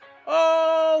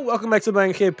Welcome back to the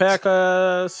Man Cave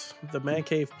Podcast. The Man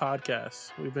Cave Podcast.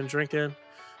 We've been drinking.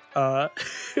 Uh,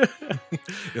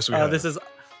 Yes, we have. this is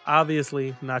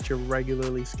obviously not your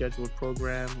regularly scheduled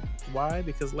program. Why?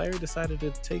 Because Larry decided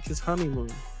to take his honeymoon.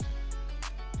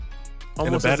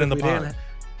 In the bed as in the if we pod. didn't-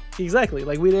 Exactly.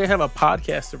 Like we didn't have a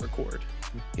podcast to record.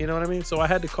 You know what I mean? So I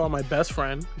had to call my best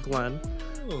friend, Glenn,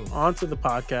 Oh, onto the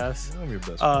podcast. I'm your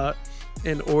best friend.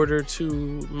 In order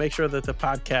to make sure that the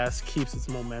podcast keeps its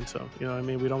momentum. You know what I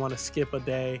mean? We don't want to skip a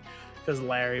day because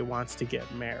Larry wants to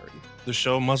get married. The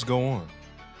show must go on.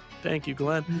 Thank you,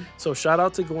 Glenn. So shout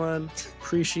out to Glenn.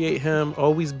 Appreciate him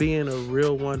always being a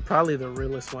real one, probably the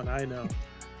realest one I know.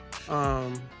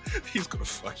 He's gonna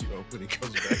fuck you up when he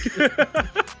comes back.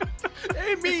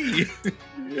 And me.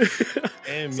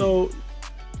 And me. So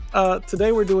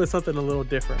today we're doing something a little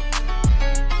different.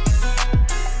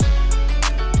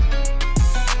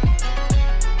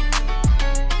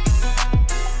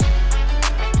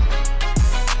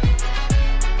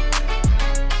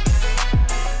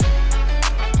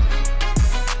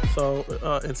 So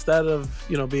instead of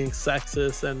being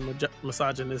sexist and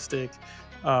misogynistic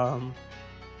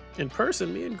in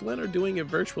person, me and Glenn are doing it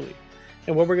virtually.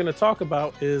 And what we're going to talk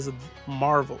about is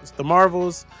Marvels. The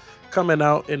Marvels coming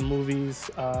out in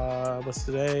movies. What's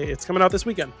today? It's coming out this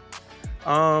weekend.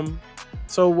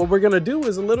 So what we're going to do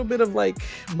is a little bit of like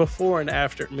before and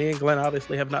after. Me and Glenn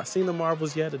obviously have not seen the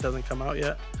Marvels yet. It doesn't come out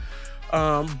yet.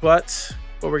 But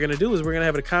what we're going to do is we're going to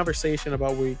have a conversation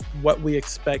about what we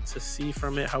expect to see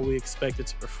from it, how we expect it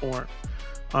to perform.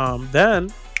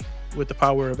 Then, with the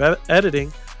power of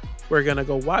editing, we're going to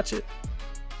go watch it,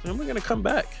 and we're going to come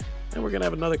back, and we're going to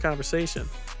have another conversation.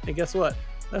 And guess what?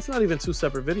 That's not even two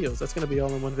separate videos. That's going to be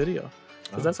all in one video,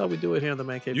 because that's how we do it here on the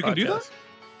Man Cave Podcast. You can do that?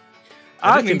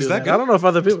 I can do that. I don't know if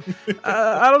other people.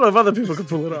 I don't know if other people can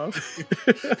pull it off.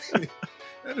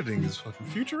 Editing is fucking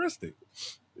futuristic.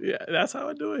 Yeah, that's how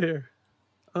I do it here.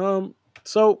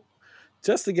 So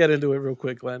just to get into it real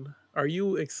quick, Glenn, are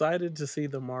you excited to see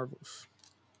the Marvels?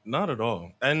 Not at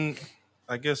all. And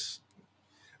I guess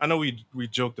I know we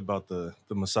joked about the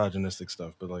misogynistic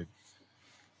stuff, but like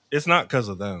it's not because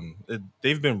of them.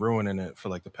 They've been ruining it for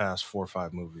like the past 4 or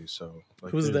 5 movies. So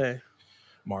like Who's they?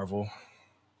 Marvel.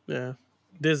 Yeah,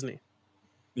 Disney.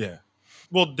 Yeah.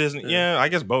 Well, Disney. Yeah, I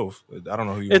guess both. I don't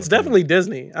know who you. It's definitely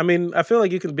Disney. I mean, I feel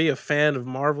like you can be a fan of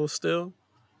Marvel still,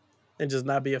 and just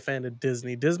not be a fan of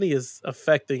Disney. Disney is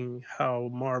affecting how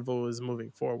Marvel is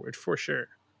moving forward for sure.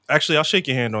 Actually, I'll shake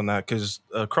your hand on that because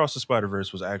Across the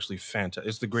Spider-Verse was actually fantastic.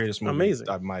 It's the greatest movie Amazing.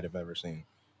 I might have ever seen.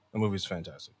 The movie's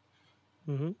fantastic.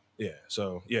 Mm-hmm. Yeah,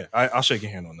 so yeah, I'll shake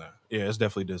your hand on that. Yeah, it's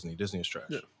definitely Disney. Disney is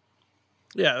trash.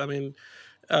 Yeah, I mean,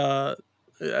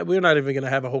 we're not even going to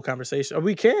have a whole conversation. Or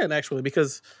we can actually,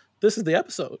 because this is the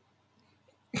episode.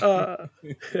 But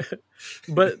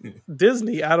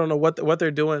Disney, I don't know what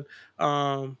they're doing.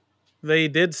 They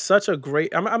did such a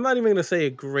great. I'm not even going to say a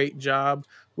great job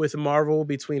with Marvel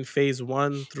between phase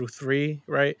 1 through 3,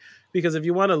 right? Because if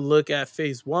you want to look at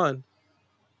phase 1,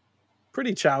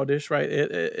 pretty childish, right?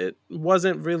 It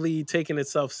wasn't really taking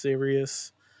itself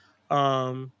serious.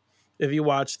 If you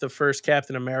watch the first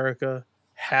Captain America,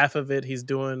 half of it he's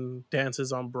doing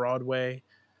dances on Broadway.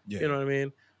 Yeah. You know what I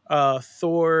mean?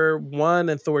 Thor 1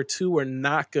 and Thor 2 were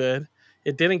not good.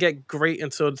 It didn't get great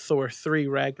until Thor 3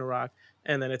 Ragnarok,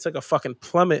 and then it took a fucking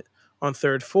plummet on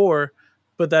Thor 4,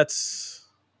 but that's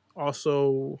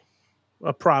also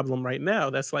a problem right now.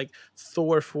 That's like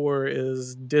Thor 4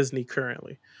 is Disney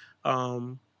currently.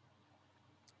 But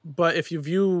if you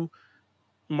view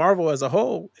Marvel as a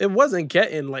whole, it wasn't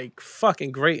getting like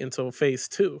fucking great until phase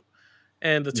 2.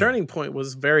 And the turning point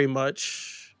was very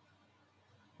much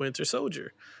Winter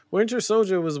Soldier. Winter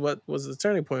Soldier was what was the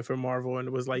turning point for Marvel, and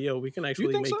it was like, yo, we can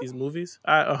actually make these movies.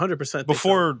 I 100%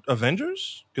 before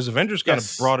Avengers, because Avengers kind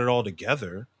of brought it all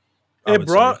together.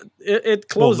 It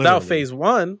closed out phase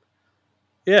 1.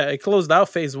 Yeah, it closed out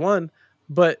phase 1.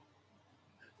 But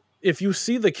if you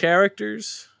see the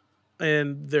characters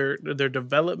and their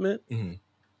development,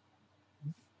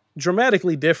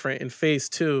 dramatically different in phase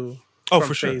 2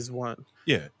 from phase 1.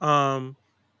 Yeah.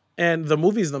 And the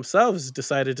movies themselves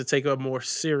decided to take a more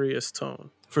serious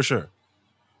tone. For sure.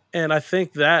 And I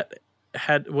think that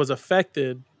was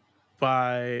affected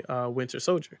by Winter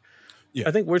Soldier. Yeah.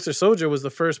 I think Winter Soldier was the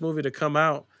first movie to come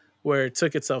out where it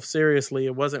took itself seriously.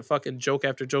 It wasn't fucking joke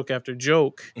after joke after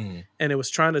joke. And it was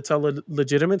trying to tell a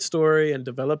legitimate story and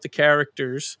develop the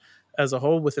characters as a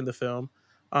whole within the film.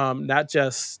 Not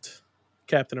just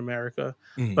Captain America,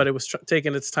 but it was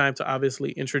taking its time to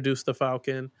obviously introduce the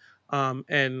Falcon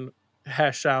and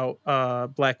hash out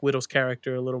Black Widow's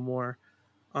character a little more.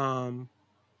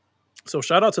 So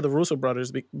shout out to the Russo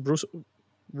brothers.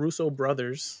 Russo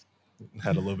brothers.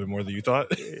 Had a little bit more than you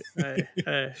thought.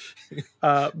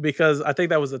 Because I think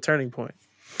that was a turning point.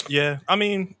 Yeah, I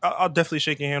mean, I'll definitely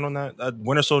shake your hand on that.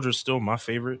 Winter Soldier is still my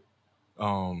favorite.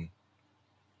 Um,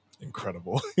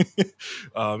 Incredible.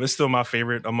 It's still my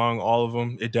favorite among all of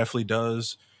them. It definitely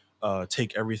does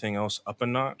take everything else up a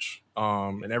notch.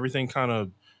 And everything kind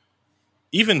of,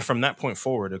 even from that point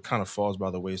forward, it kind of falls by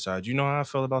the wayside. You know how I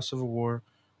felt about Civil War.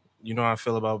 You know how I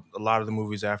feel about a lot of the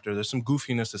movies after. There's some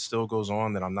goofiness that still goes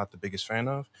on that I'm not the biggest fan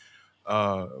of.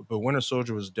 But Winter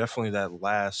Soldier was definitely that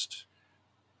last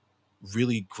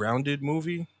really grounded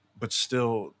movie, but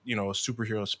still, a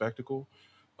superhero spectacle.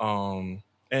 Um,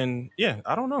 and yeah,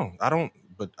 I don't know.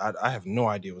 But I have no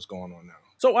idea what's going on now.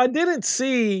 So I didn't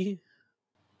see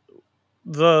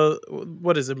the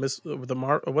what is it, Miss the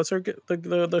Mar? What's her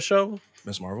the show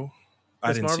Miss Marvel? I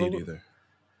Miss didn't see it Marvel,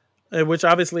 either. which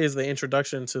obviously is the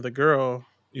introduction to the girl,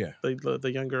 Yeah,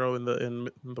 the young girl in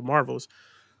the Marvels.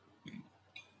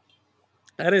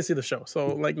 I didn't see the show,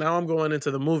 so like now I'm going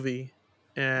into the movie,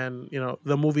 and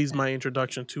the movie's my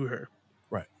introduction to her.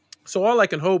 right. So all I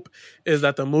can hope is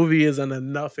that the movie is an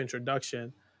enough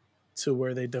introduction to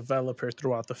where they develop her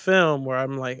throughout the film, where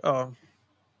I'm like, oh,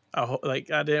 like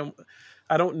I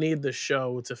don't need the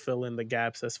show to fill in the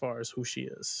gaps as far as who she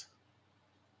is.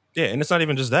 Yeah, and it's not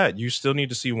even just that. You still need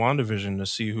to see WandaVision to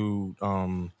see who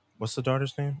what's the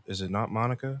daughter's name? Is it not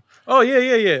Monica? Oh yeah,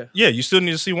 yeah, yeah, Yeah, you still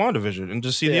need to see WandaVision and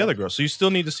to see the yeah. other girl. So you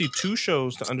still need to see two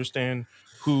shows to understand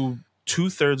who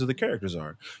two-thirds of the characters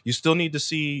are. You still need to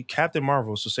see Captain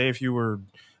Marvel. So say if you were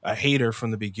a hater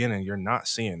from the beginning, you're not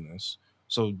seeing this.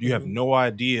 So you have Hmm. no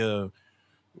idea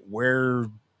where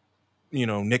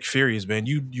Nick Fury has been.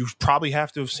 You probably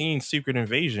have to have seen Secret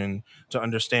Invasion to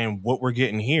understand what we're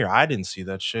getting here. I didn't see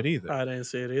that shit either. I didn't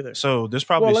see it either. So there's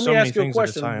Well, probably let me so many ask you a things that are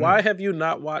question. tying Why in. have you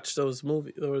not watched those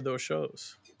movies or those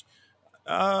shows?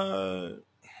 Uh,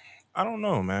 I don't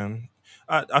know, man.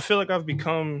 I feel like I've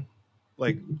become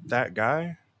like that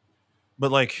guy,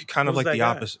 but like kind of Who's like that the guy?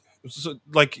 opposite. So,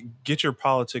 like get your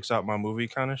politics out my movie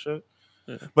kind of shit.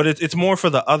 Yeah. But it's more for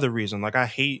the other reason. Like I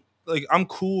hate, like I'm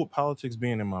cool with politics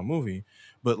being in my movie,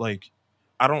 but like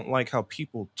I don't like how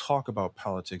people talk about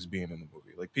politics being in the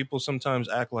movie. Like people sometimes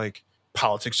act like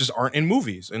politics just aren't in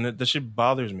movies, and that shit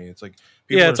bothers me. It's like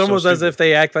people Yeah, are it's so almost as stupid. if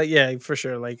they act like, yeah, for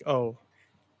sure, like, oh,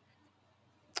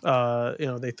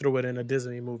 they threw it in a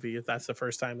Disney movie if that's the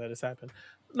first time that it's happened.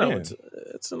 No, Yeah,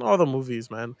 it's in all the movies,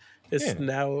 man. It's yeah,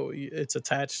 now it's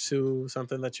attached to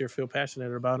something that you feel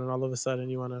passionate about, and all of a sudden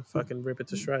you want to fucking rip it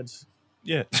to shreds.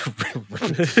 yeah. Rip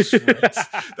it to shreds.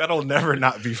 That'll never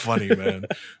not be funny, man.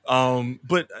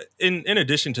 But in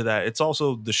addition to that, it's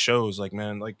also the shows. Like,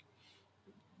 man, like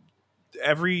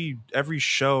every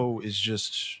show is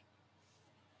just,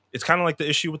 it's kind of like the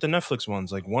issue with the Netflix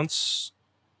ones. Like once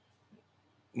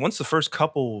the first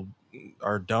couple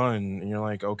are done and you're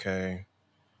like, okay,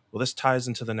 well, this ties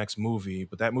into the next movie,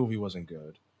 but that movie wasn't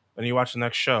good. Then you watch the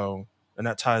next show and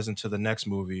that ties into the next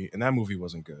movie and that movie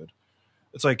wasn't good.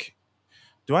 It's like,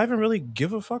 do I even really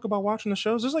give a fuck about watching the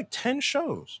shows? There's like 10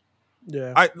 shows.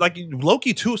 Yeah, I like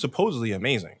Loki 2 is supposedly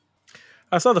amazing.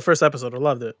 I saw the first episode. I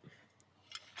loved it.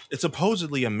 It's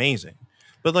supposedly amazing.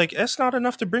 But like that's not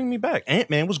enough to bring me back.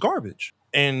 Ant-Man was garbage.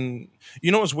 And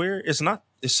you know what's weird? It's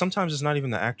sometimes it's not even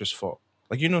the actor's fault.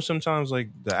 Like sometimes like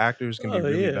the actors can be Oh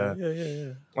really yeah, bad. yeah, yeah,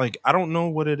 yeah. Like I don't know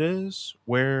what it is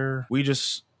where we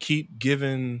just keep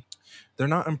giving, they're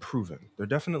not improving. They're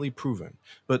definitely proven.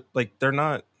 But like they're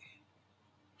not,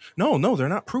 no, they're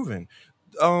not proven.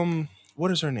 What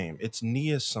is her name? It's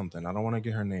Nia something. I don't want to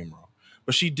get her name wrong.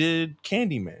 But she did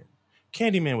Candyman.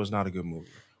 Candyman was not a good movie.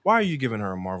 Why are you giving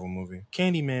her a Marvel movie?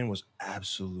 Candyman was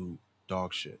absolute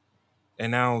dog shit.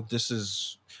 And now this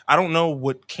is, I don't know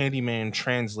what Candyman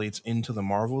translates into the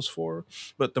Marvels for,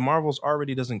 but the Marvels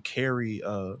already doesn't carry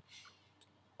a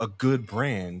good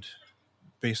brand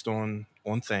based on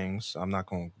things. I'm not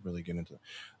going to really get into it.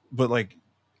 But like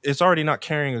it's already not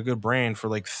carrying a good brand for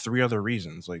like three other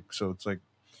reasons. Like so it's like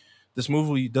this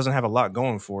movie doesn't have a lot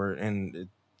going for it, and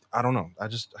I don't know. I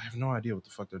have no idea what the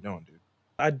fuck they're doing, dude.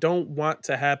 I don't want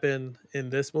to happen in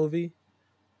this movie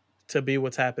to be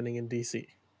what's happening in DC,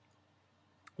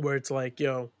 where it's like,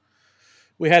 yo,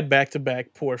 we had back to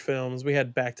back poor films. We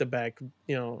had back to back,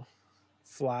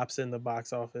 flops in the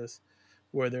box office,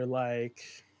 where they're like,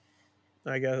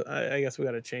 I guess we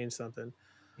got to change something.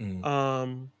 Mm,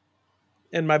 Um,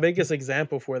 and my biggest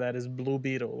example for that is Blue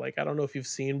Beetle. Like, I don't know if you've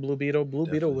seen Blue Beetle. Blue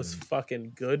Beetle definitely was didn't.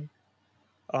 fucking good.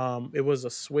 It was a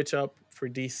switch up for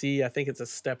DC. I think it's a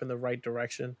step in the right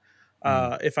direction.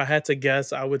 Mm, If I had to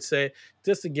guess, I would say,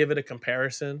 just to give it a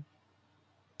comparison,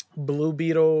 Blue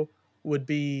Beetle would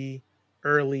be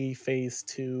early phase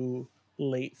 2,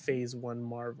 late phase 1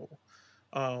 Marvel,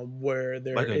 where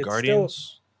Like a it's still,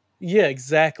 Guardians. yeah,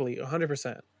 exactly,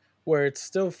 100%, where it's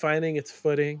still finding its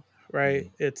footing, right?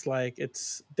 Mm, It's like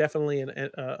it's definitely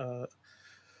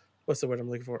what's the word I'm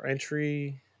looking for?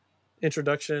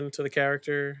 Introduction to the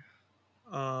character,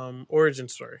 origin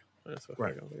story. That's what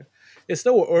right. I'm looking. It's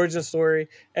still an origin story,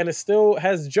 and it still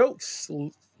has jokes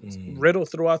Mm,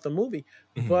 riddled throughout the movie,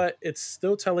 mhm. but it's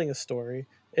still telling a story.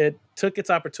 It took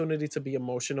its opportunity to be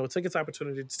emotional. It took its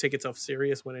opportunity to take itself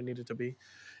serious when it needed to be,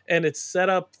 and it set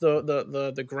up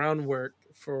the groundwork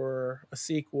for a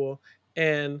sequel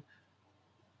and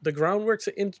the groundwork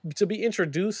to be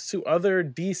introduced to other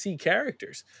DC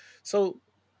characters. So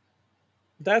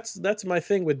that's my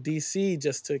thing with DC,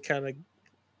 just to kind of,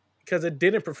 because it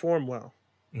didn't perform well.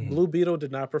 Mhm. Blue Beetle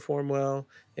did not perform well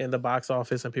in the box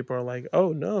office, and people are like,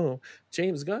 "Oh no,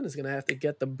 James Gunn is gonna have to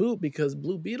get the boot because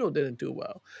Blue Beetle didn't do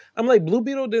well." I'm like, Blue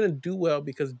Beetle didn't do well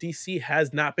because DC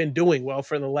has not been doing well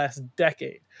for the last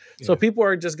decade. So Yeah. people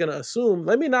are just gonna assume,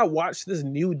 let me not watch this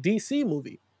new DC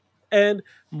movie. And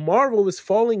Marvel is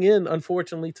falling in,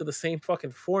 unfortunately, to the same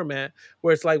fucking format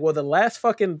where it's like, well, the last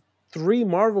fucking three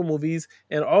Marvel movies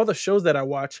and all the shows that I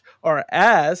watch are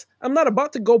ass. I'm not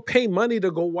about to go pay money to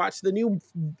go watch the new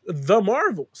The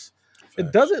Marvels. It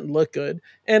Facts. doesn't look good.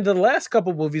 And the last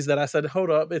couple movies that I said, hold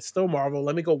up, it's still Marvel.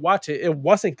 Let me go watch it. It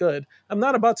wasn't good. I'm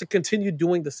not about to continue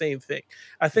doing the same thing.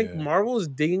 I think Yeah. Marvel is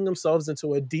digging themselves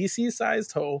into a DC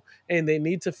sized hole and they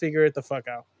need to figure it the fuck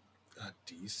out. A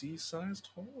DC sized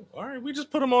hole. All right, we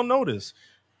just put them on notice.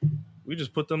 We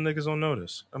just put them niggas on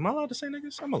notice. Am I allowed to say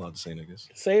niggas? I'm allowed to say niggas.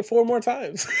 Say it four more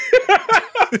times.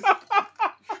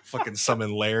 Fucking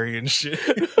summon Larry and shit.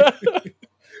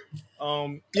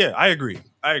 Yeah, I agree.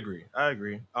 I agree. I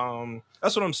agree.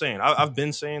 That's what I'm saying. I've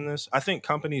been saying this. I think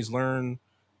companies learn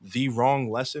the wrong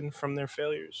lesson from their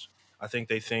failures. I think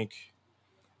they think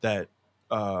that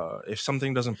if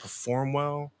something doesn't perform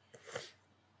well,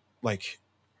 like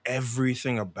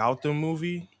everything about the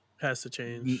movie, Has to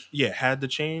change. yeah, had to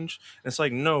change. And it's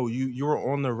like, no, you were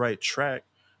on the right track,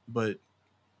 but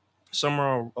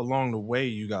somewhere along the way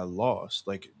you got lost.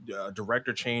 Like a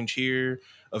director change here,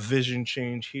 a vision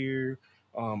change here,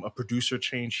 a producer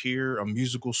change here, a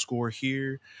musical score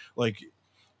here. like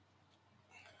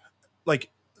like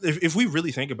if we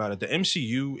really think about it, the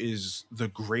MCU is the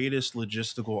greatest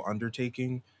logistical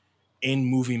undertaking in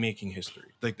movie making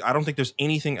history. Like I don't think there's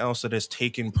anything else that has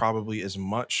taken probably as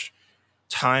much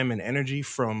time and energy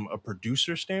from a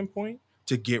producer standpoint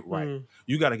to get right. Mm,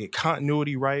 You got to get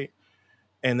continuity right,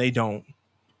 and they don't,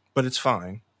 but it's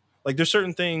fine. Like there's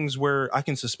certain things where I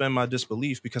can suspend my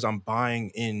disbelief because I'm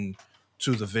buying in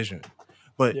to the vision.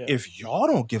 But yeah. if y'all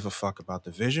don't give a fuck about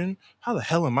the vision, how the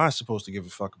hell am I supposed to give a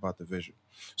fuck about the vision?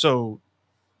 So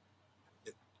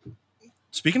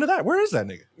speaking of that, where is that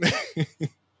nigga?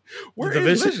 Where The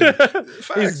is Vision. Vision? He's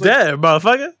Facts, like dead,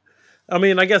 motherfucker. I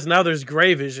mean, I guess now there's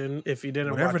Gray Vision if you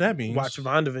didn't whatever that watch means.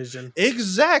 WandaVision.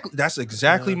 Exactly. That's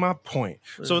exactly Yeah, my point.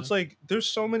 So yeah. it's like there's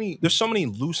so many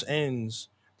loose ends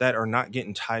that are not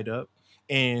getting tied up,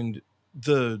 and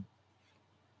the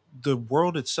the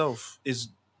world itself is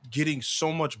getting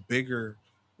so much bigger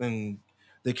than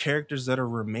the characters that are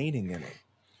remaining in it.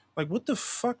 Like, what the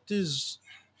fuck does?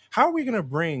 How are we gonna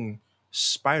bring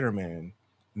Spider-Man,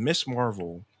 Miss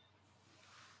Marvel,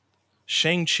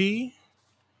 Shang-Chi,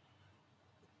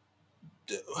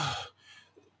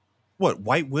 what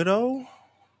White Widow,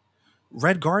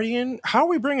 Red Guardian? How are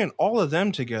we bringing all of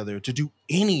them together to do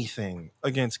anything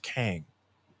against Kang?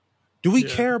 Do we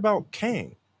Yeah. care about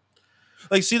Kang?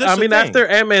 Like, see, that's I the mean, thing. after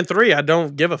Ant-Man 3, I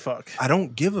don't give a fuck. I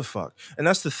don't give a fuck. And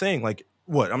that's the thing. Like,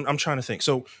 what? I'm trying to think.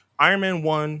 So Iron Man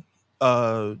 1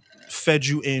 uh fed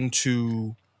you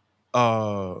into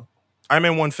uh Iron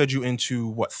Man 1 fed you into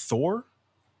what, Thor?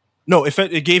 No,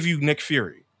 it gave you Nick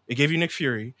Fury. It gave you Nick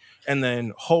Fury, and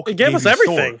then Hulk It gave gave us you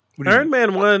Thor. everything. What do you Iron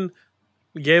mean? Man 1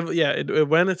 gave, yeah, it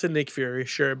went into Nick Fury,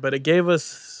 sure, but it gave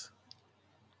us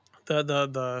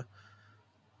the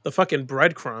fucking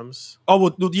breadcrumbs Oh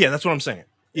well, yeah, that's what I'm saying.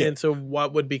 Yeah, into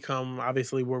what would become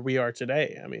obviously where we are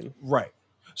today. I mean, right.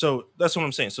 So that's what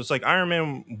I'm saying. So it's like Iron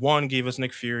Man 1 gave us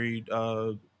Nick Fury,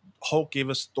 Hulk gave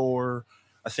us Thor.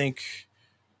 I think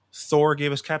Thor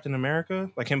gave us Captain America,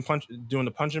 like him doing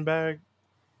the punching bag.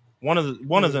 mm,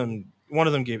 One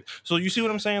of them gave. So you see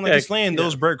what I'm saying? Like yeah, it's laying yeah,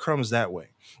 those breadcrumbs that way,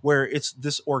 where it's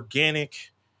this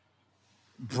organic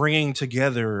bringing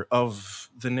together of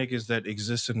the niggas that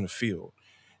exist in the field,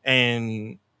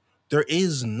 and there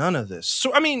is none of this.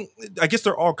 So I mean, I guess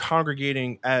they're all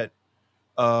congregating at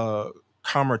uh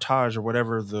Camertage or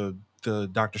whatever the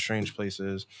Doctor Strange place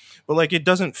is, but like it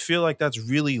doesn't feel like that's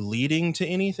really leading to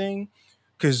anything.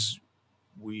 because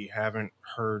we haven't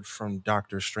heard from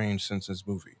Doctor Strange since his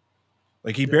movie.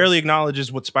 Like he Yeah. barely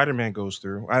acknowledges what Spider-Man goes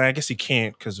through. And I guess he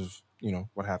can't because of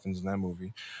what happens in that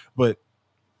movie. But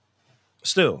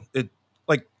still, it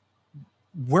like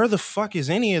where the fuck is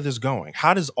any of this going?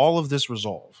 How does all of this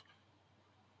resolve?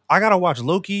 I gotta watch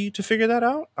Loki to figure that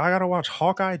out. I gotta watch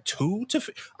Hawkeye 2 I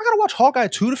gotta watch Hawkeye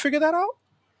 2 to figure that out.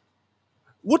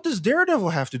 What does Daredevil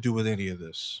have to do with any of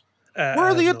this? Where I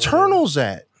are the have no idea. Eternals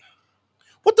at?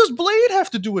 What does Blade have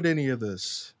to do with any of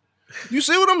this? You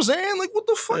see what I'm saying? Like, what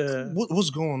the fuck? Uh, What's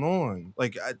going on?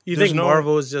 Like, you there's think no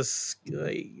Marvel is just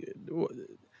like?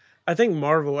 I think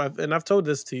Marvel, and I've told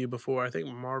this to you before. I think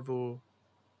Marvel,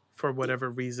 for whatever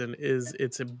reason, is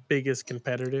its biggest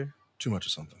competitor. too much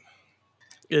of something.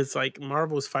 It's like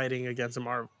Marvel's fighting against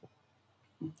Marvel.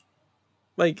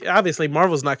 Like obviously,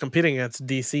 Marvel's not competing against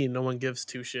DC. No one gives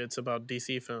two shits about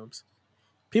DC films.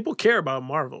 People care about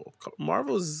Marvel.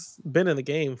 Marvel's been in the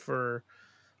game for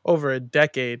over a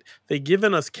decade. They've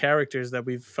given us characters that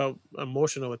we've felt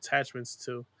emotional attachments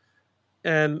to,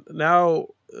 and now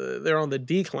they're on the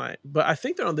decline. But I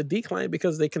think they're on the decline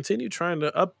because they continue trying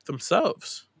to up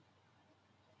themselves.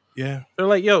 Yeah, They're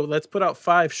like, yo, let's put out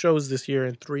 5 shows this year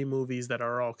and 3 movies that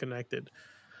are all connected.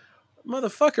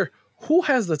 Motherfucker, who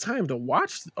has the time to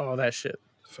watch all that shit?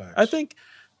 I facts. think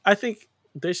I think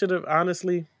they should have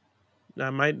honestly. I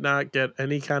might not get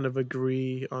any kind of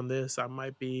agree on this. I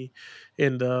might be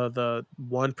in the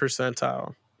 1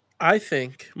 percentile. I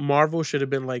think Marvel should have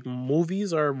been like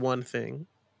movies are one thing,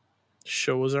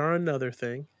 shows are another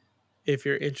thing. If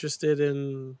you're interested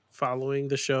in following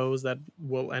the shows that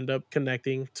will end up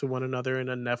connecting to one another in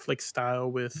a Netflix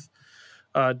style with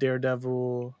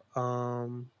Daredevil,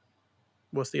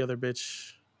 what's the other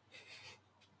bitch?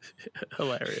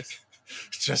 Hilarious.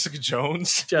 Jessica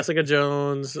Jones. Jessica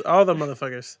Jones, all the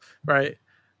motherfuckers, right?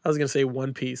 I was gonna say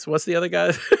One Piece. What's the other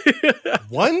guy?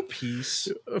 One Piece.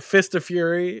 Fist of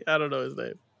Fury. I don't know his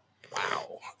name.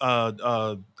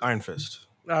 Wow. Iron Fist.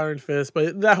 Iron Fist,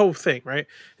 but that whole thing, right?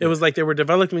 It Yeah. was like they were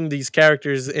developing these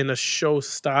characters in a show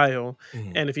style,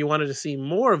 Mhm. and if you wanted to see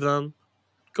more of them,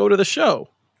 go to the show.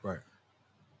 Right.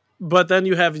 But then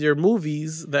you have your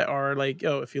movies that are like,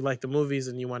 oh, if you like the movies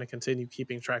and you want to continue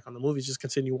keeping track on the movies, just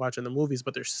continue watching the movies,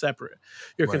 but they're separate.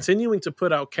 You're Right. continuing to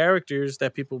put out characters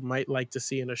that people might like to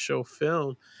see in a show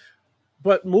film,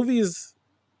 but movies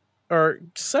are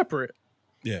separate.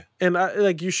 Yeah. And I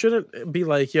like you shouldn't be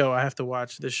like, yo, I have to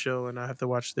watch this show and I have to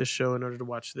watch this show in order to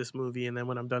watch this movie. And then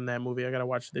when I'm done that movie, I gotta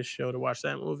watch this show to watch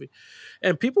that movie.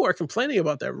 And people are complaining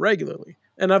about that regularly.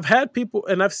 And I've had people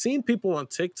and I've seen people on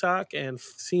TikTok and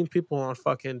seen people on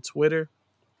fucking Twitter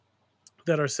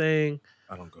that are saying,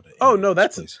 I don't go to oh any of no,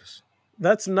 those places.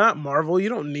 that's not Marvel. You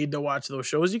don't need to watch those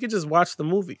shows. You could just watch the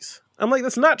movies. I'm like,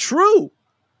 that's not true.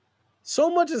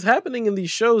 So much is happening in these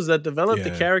shows that develop the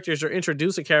Yeah. characters or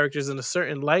introduce the characters in a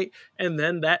certain light, and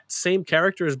then that same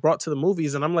character is brought to the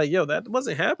movies, and I'm like, yo, that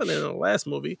wasn't happening in the last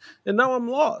movie, and now I'm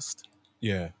lost.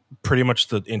 Yeah. Pretty much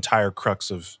the entire crux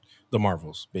of the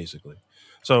Marvels, basically.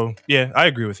 So yeah, I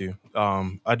agree with you.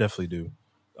 I definitely do.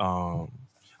 Um,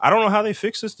 I don't know how they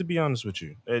fix this. To be honest with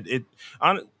you,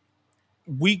 on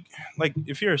we like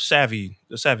if you're a savvy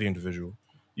individual,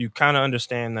 you kind of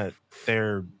understand that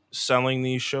they're selling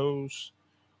these shows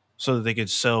so that they could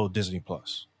sell Disney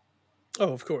Plus.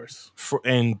 Oh, of course.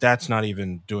 And that's not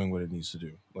even doing what it needs to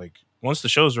do. Like once the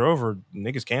shows are over,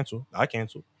 niggas cancel. I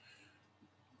canceled.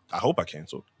 I hope I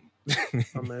canceled.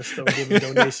 My man still giving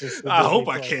donations to I Disney hope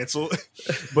I Plus. canceled.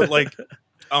 But like,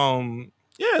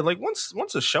 yeah, like once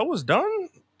a show is done,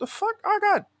 the fuck I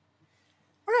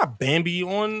got Bambi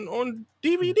on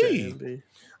DVD. Bambi.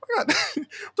 I got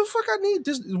the fuck I need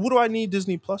Disney. What do I need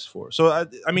Disney Plus for? So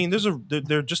I mean,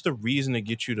 they're just a reason to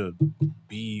get you to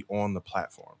be on the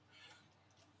platform,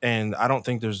 and I don't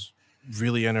think there's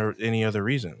really any other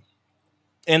reason.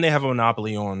 And they have a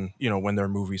monopoly on when their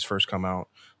movies first come out,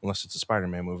 unless it's a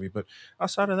Spider-Man movie. But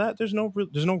outside of that, there's no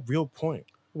real point.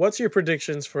 What's your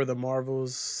predictions for the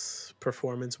Marvels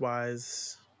performance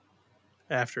wise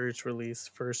after its release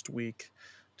first week?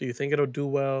 Do you think it'll do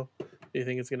well? Do you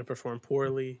think it's going to perform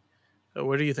poorly?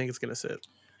 Where do you think it's going to sit?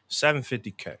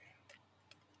 750K.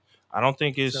 I don't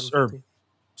think it's or 750.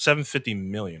 750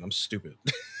 million. I'm stupid.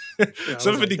 Yeah, I was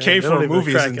like, 750K damn, they for don't a even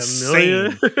movie is crack a million.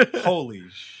 insane. Holy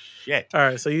shit. All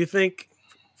right, so you think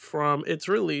from its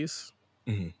release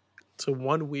Mhm. to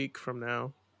 1 week from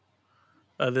now,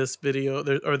 this video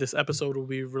or this episode will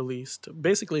be released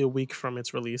basically a week from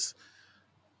its release.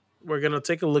 We're gonna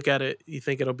take a look at it. You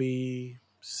think it'll be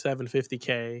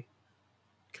 750K,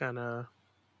 kind of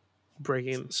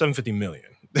breaking 750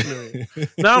 million. million.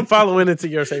 Now I'm following into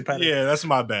your same pattern. Yeah, that's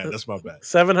my bad. That's my bad. Always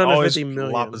 750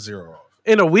 lop a million zero off.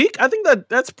 in a week. I think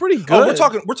that's pretty Oh,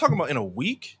 good. we're talking about in a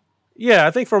week. Yeah,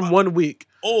 I think from 1 week,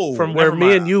 Oh, from where never me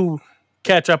mind. and you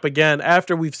catch up again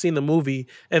after we've seen the movie,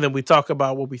 and then we talk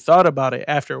about what we thought about it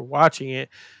after watching it.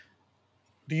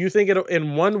 Do you think it'll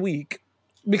in 1 week?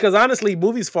 Because honestly,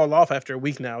 movies fall off after a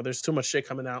week now. There's too much shit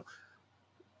coming out.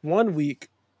 1 week,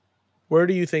 where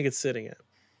do you think it's sitting at?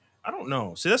 I don't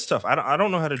know. See, that's tough. I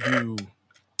don't know how to do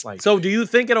like. So, do you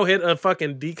think it'll hit a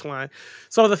fucking decline?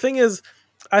 So the thing is,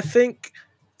 I think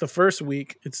the first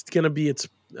week it's gonna be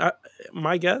uh,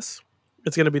 my guess.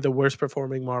 It's gonna be the worst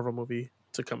performing Marvel movie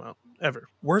to come out ever.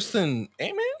 Worse than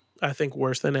Ant Man? I think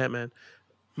worse than Ant Man,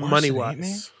 Worse money than Ant Man?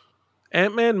 wise.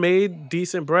 Ant Man made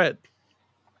decent bread.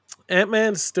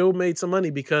 Ant-Man still made some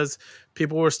money because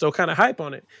people were still kind of hype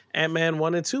on it. Ant-Man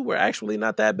 1 and 2 were actually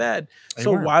not that bad. They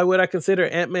So weren't. why would I consider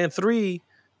Ant-Man 3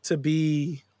 to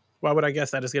be why would I guess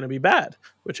that is going to be bad,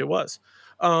 which it was.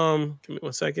 Give me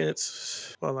 1 second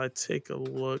while I take a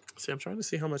look. See, I'm trying to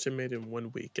see how much it made in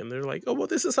 1 week and they're like, "Oh, well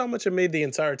this is how much it made the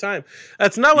entire time."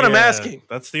 That's not what I'm Yeah, asking.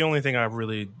 that's the only thing I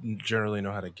really generally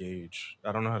know how to gauge.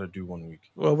 I don't know how to do 1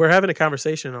 week. Well, we're having a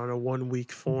conversation on a 1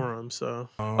 week forum, so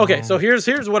okay, so Um, here's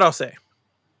what I'll say.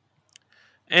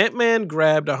 Ant-Man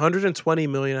grabbed 120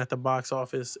 million at the box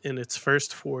office in its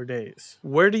first 4 days.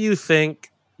 Where do you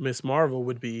think Miss Marvel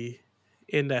would be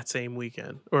in that same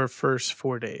weekend or first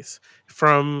 4 days?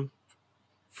 From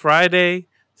Friday,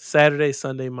 Saturday,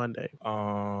 Sunday, Monday.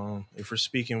 if we're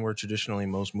speaking where traditionally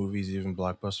most movies, even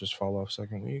blockbusters, fall off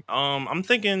second week. I'm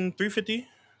thinking 350.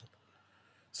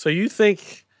 So you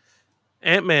think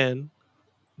Ant-Man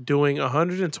doing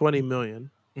 120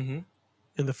 million Mm-hmm.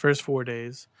 in the first 4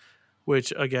 days,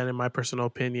 which again in my personal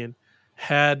opinion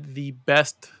had the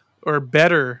best or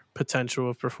better potential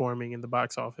of performing in the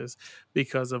box office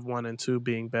because of 1 and 2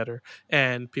 being better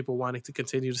and people wanting to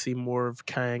continue to see more of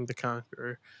Kang the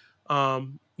Conqueror.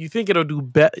 You think it'll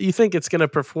do you think it's going to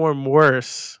perform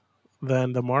worse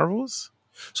than the Marvels?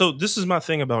 So this is my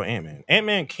thing about Ant Man. Ant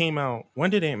Man came out. When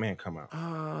did Ant Man come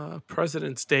out?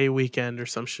 President's Day weekend or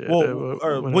some shit, Well,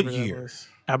 what whenever that year? was.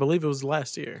 I believe it was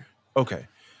last year. Okay,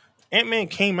 Ant Man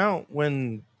came out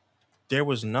when there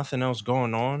was nothing else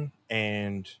going on,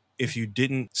 and if you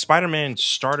didn't, Spider Man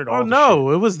started Oh all the shit.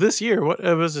 no, it was this year. What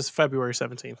it was just February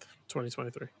 17th,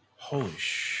 2023. Holy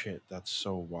shit, that's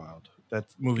so wild. That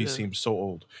movie Yeah, seems so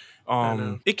old. I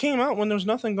know. It came out when there's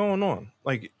nothing going on.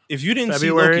 Like, if you didn't see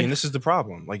Loki, February. and this is the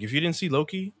problem, like if you didn't see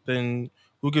Loki, then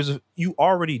who gives a you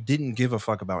already didn't give a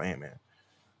fuck about Ant Man.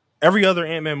 Every other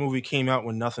Ant Man movie came out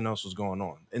when nothing else was going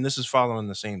on. And this is following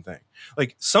the same thing.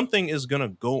 Like something is gonna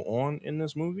go on in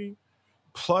this movie.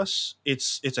 Plus,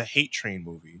 it's a hate train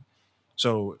movie.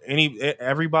 So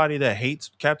everybody that hates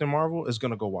Captain Marvel is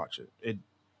gonna go watch it.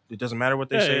 It doesn't matter what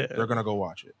they Yeah, yeah, say, yeah. they're gonna go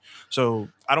watch it. So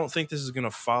I don't think this is gonna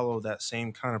follow that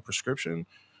same kind of prescription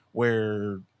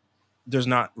where there's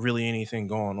not really anything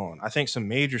going on. I think some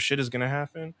major shit is gonna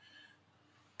happen.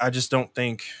 I just don't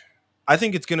think I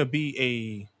think it's gonna be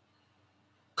a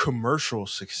commercial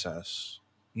success,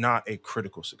 not a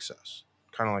critical success.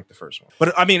 Kind of like the first one.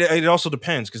 But I mean, it also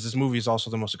depends because this movie is also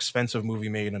the most expensive movie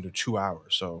made under 2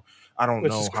 hours. So I don't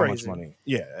Which is know how much crazy. money.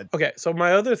 Yeah. Okay, so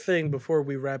my other thing before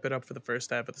we wrap it up for the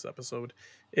first half of this episode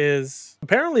is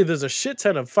apparently there's a shit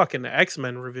ton of fucking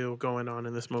X-Men reveal going on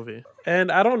in this movie.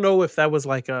 And I don't know if that was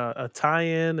like a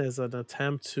tie-in as an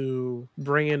attempt to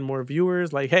bring in more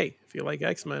viewers. Like, hey, if you like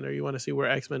X-Men or you want to see where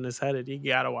X-Men is headed, you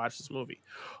gotta watch this movie.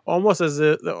 Almost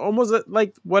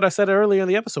like what I said earlier in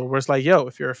the episode, where it's like, yo,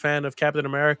 if you're a fan of Captain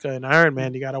America and Iron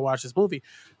Man, you gotta watch this movie.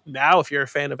 Now, if you're a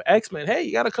fan of X-Men, hey,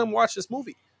 you gotta come watch this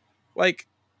movie. Like,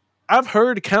 I've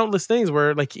heard countless things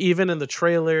where, like, even in the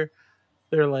trailer,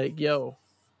 they're like, "Yo,"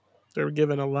 they're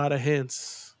giving a lot of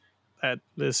hints that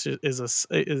this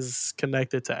is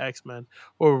connected to X Men,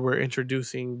 or we're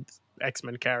introducing X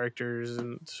Men characters,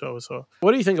 and so.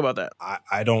 What do you think about that?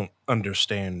 I don't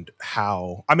understand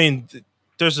how. I mean,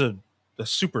 there's a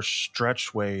super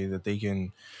stretched way that they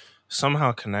can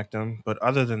somehow connect them. But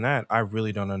other than that, I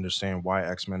really don't understand why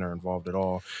X-Men are involved at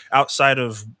all. Outside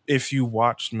of if you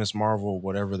watched Miss Marvel,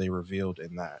 whatever they revealed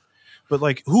in that. But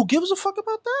like, who gives a fuck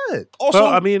about that? Well,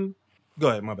 I Also, mean, go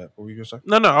ahead, my bad. What were you gonna say?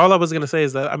 no. All I was gonna say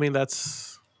is that I mean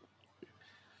that's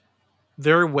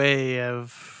their way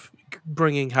of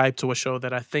bringing hype to a show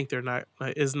that I think they're not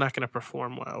is not going to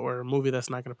perform well, or a movie that's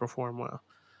not going to perform well.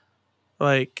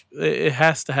 Like it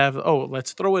has to have. Oh,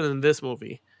 let's throw it in this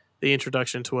movie. The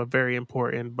introduction to a very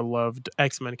important, beloved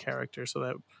X Men character, so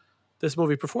that this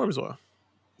movie performs well.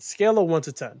 Scale of 1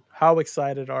 to 10. How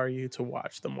excited are you to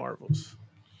watch the Marvels?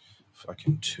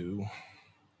 Fucking two.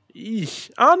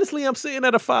 Eesh. Honestly, I'm sitting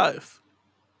at a 5.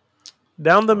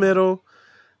 Down the Uh,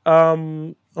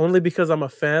 middle. Only because I'm a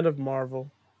fan of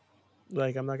Marvel.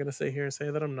 Like, I'm not gonna sit here and say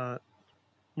that I'm not.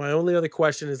 My only other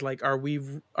question is like, are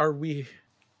we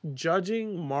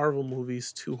judging Marvel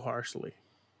movies too harshly?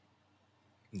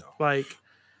 no. Like,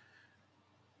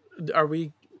 are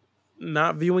we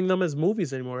not viewing them as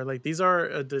movies anymore? Like, these are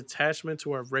a detachment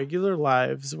to our regular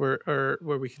lives, where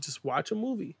we can just watch a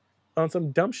movie on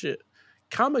some dumb shit.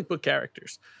 Comic book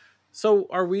characters. So,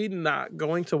 are we not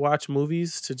going to watch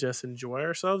movies to just enjoy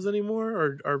ourselves anymore,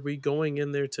 or are we going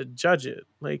in there to judge it?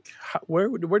 Like, where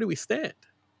do we stand?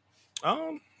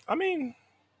 I mean,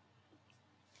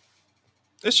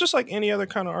 it's just like any other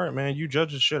kind of art, man. You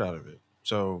judge the shit out of it.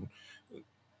 So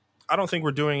I don't think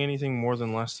we're doing anything more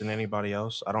than less than anybody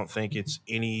else. I don't think it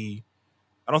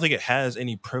has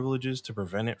any privileges to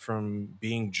prevent it from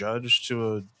being judged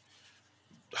to a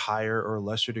higher or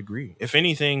lesser degree. If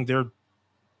anything, they're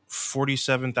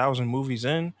 47,000 movies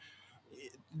in.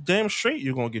 Damn straight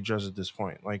you're gonna get judged at this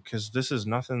point. Like, cause this is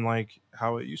nothing like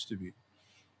how it used to be.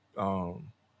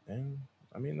 And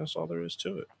I mean that's all there is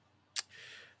to it.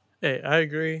 Hey, I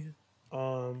agree.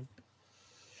 Um,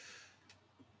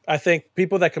 I think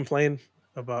people that complain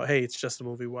about, hey, it's just a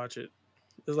movie, watch it.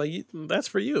 It's like, that's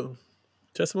for you.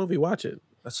 Just a movie, watch it.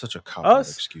 That's such a cop out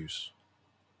Us, excuse.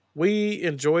 we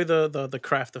enjoy the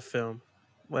craft of film.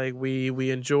 Like, we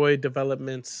enjoy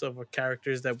developments of our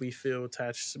characters that we feel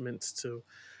attachments to.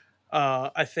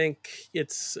 I think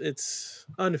it's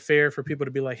unfair for people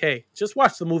to be like, hey, just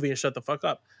watch the movie and shut the fuck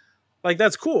up. Like,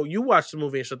 that's cool. You watch the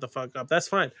movie and shut the fuck up. That's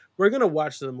fine. We're gonna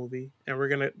watch the movie and we're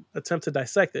gonna attempt to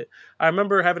dissect it. I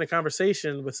remember having a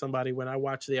conversation with somebody when I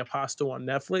watched The Apostle on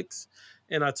Netflix,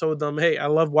 and I told them, "Hey, I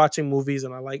love watching movies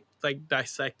and I like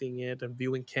dissecting it and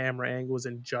viewing camera angles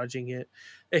and judging it."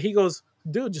 And he goes,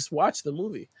 "Dude, just watch the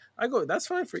movie." I go, "That's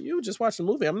fine for you. Just watch the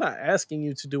movie. I'm not asking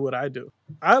you to do what I do."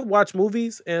 I watch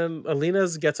movies and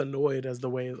Alina's gets annoyed as the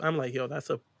way I'm like, "Yo,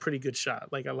 that's a pretty good shot.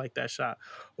 Like, I like that shot."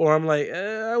 Or I'm like,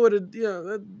 I would have,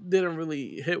 that didn't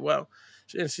really hit well.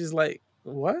 And she's like,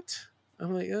 what?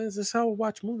 I'm like, this is how I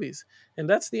watch movies. And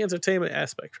that's the entertainment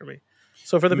aspect for me.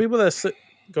 So for the Mm, people that sit,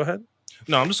 go ahead.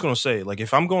 No, I'm just gonna say, like,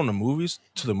 if I'm going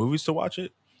to the movies to watch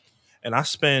it, and I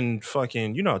spend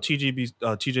fucking,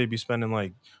 TJB spending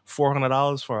like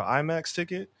 $400 for an IMAX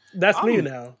ticket, That's me I'm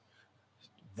now.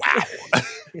 wow.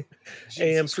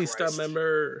 Jesus AMC stub Christ,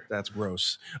 member. that's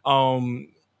gross.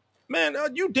 Man,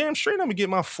 you damn straight I'm gonna get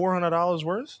my $400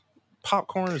 worth.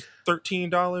 Popcorn is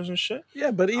 $13 and shit.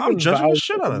 Yeah, but I'm even judging the value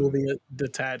shit of out the of it. movie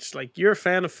detached. Like, you're a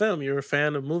fan of film, you're a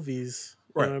fan of movies.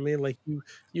 You know Right. what I mean? Like,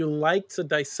 you like to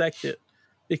dissect it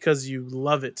because you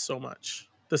love it so much.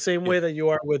 The same Yeah. way that you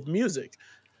are with music.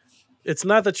 It's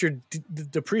not that you're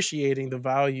depreciating the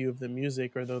value of the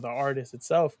music or the artist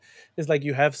itself. It's like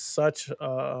you have such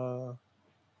a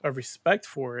respect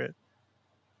for it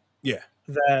Yeah.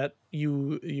 that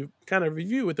you kind of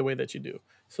review it the way that you do.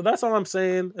 So that's all I'm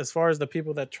saying. As far as the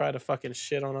people that try to fucking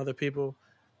shit on other people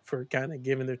for kind of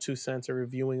giving their 2 cents or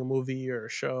reviewing a movie or a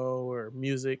show or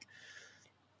music,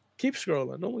 keep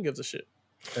scrolling. No one gives a shit.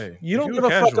 Hey, You if don't you a give a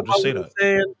fuck casual, about just say what I'm that.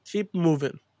 saying. Keep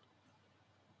moving.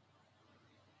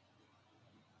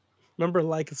 Remember,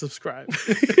 like and subscribe.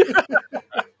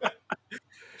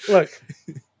 Look,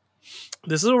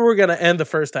 this is where we're gonna end the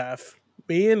first half.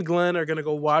 Me and Glenn are gonna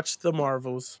go watch the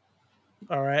Marvels.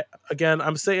 All right. Again,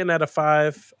 I'm sitting at a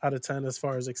 5 out of 10 as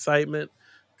far as excitement.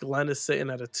 Glenn is sitting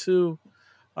at a 2.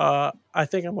 I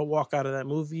think I'm gonna walk out of that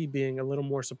movie being a little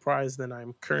more surprised than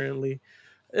I'm currently.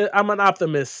 I'm an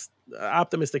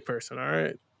optimistic person. All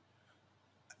right.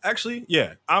 Actually,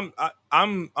 yeah, I'm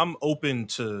open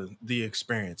to the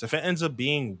experience. If it ends up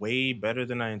being way better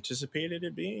than I anticipated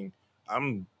it being,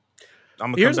 I'm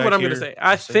I'm gonna come Here's what back I'm gonna here say.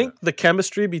 I and say that. think the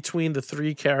chemistry between the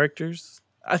three characters,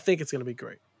 I think it's gonna be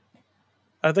great.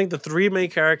 I think the three main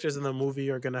characters in the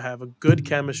movie are gonna have a good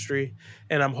chemistry,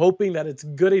 and I'm hoping that it's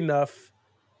good enough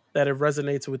that it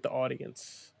resonates with the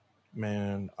audience.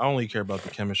 Man, I only care about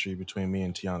the chemistry between me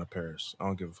and Tiana Paris. I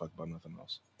don't give a fuck about nothing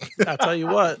else. I'll tell you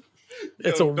what,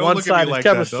 it's a Yo, don't look at me one-sided like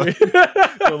that, though. chemistry.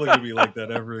 Don't look at me like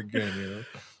that ever again.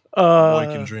 A boy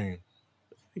can uh, dream.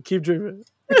 keep dreaming.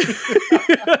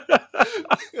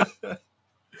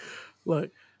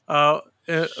 Look,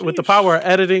 with the power of Sheesh.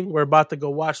 editing, we're about to go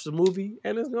watch the movie,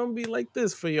 and it's gonna be like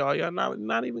this for y'all. Y'all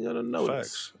not even gonna notice.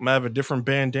 Facts. I'm gonna have a different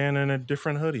bandana and a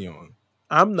different hoodie on.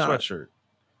 I'm not. Sweatshirt.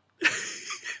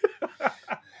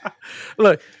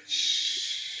 Look,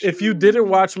 if you didn't Shoo.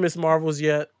 watch Miss Marvels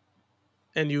yet,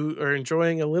 and you are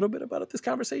enjoying a little bit about this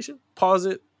conversation, pause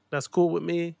it. That's cool with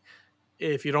me.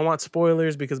 if you don't want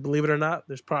spoilers, because believe it or not,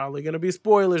 there's probably going to be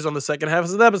spoilers on the second half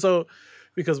of the episode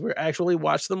because we're actually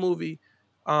watch the movie.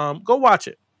 Go watch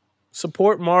it.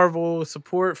 Support Marvel,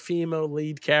 support female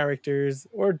lead characters,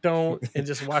 or don't, and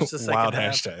just watch the second Wild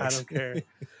half. I hashtags. don't care.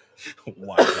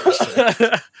 Wild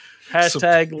hashtags.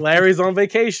 Hashtag Larry's on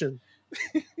vacation.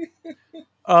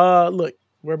 Look,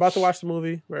 we're about to watch the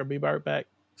movie. We're gonna be right back.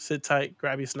 Sit tight,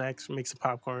 grab your snacks, make some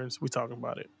popcorns. We talking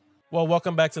about it. Well,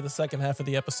 welcome back to the second half of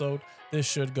the episode. This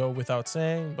should go without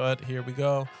saying, but here we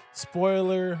go.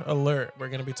 Spoiler alert. We're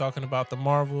going to be talking about the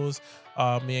Marvels.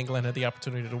 Me and Glenn had the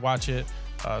opportunity to watch it.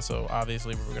 So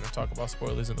obviously, we're going to talk about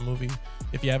spoilers in the movie.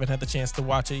 If you haven't had the chance to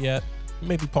watch it yet,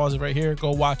 maybe pause it right here,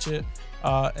 go watch it,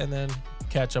 and then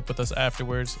catch up with us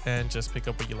afterwards and just pick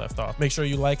up where you left off. Make sure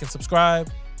you like and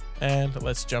subscribe, and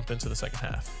let's jump into the second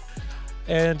half.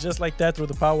 And just like that, through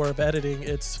the power of editing,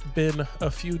 it's been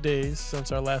a few days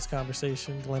since our last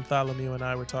conversation. Glenn Tholomew and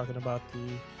I were talking about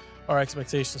our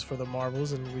expectations for the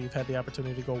Marvels, and we've had the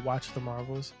opportunity to go watch the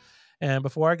Marvels. And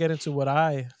before I get into what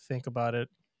I think about it,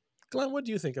 Glenn, what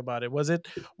do you think about it? Was it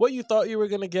what you thought you were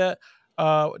going to get?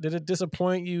 Did it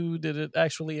disappoint you? Did it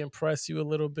actually impress you a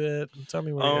little bit? Tell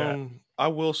me where you're at. I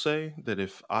will say that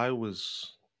if I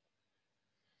was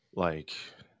like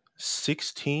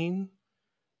 16,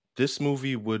 this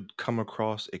movie would come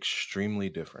across extremely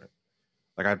different.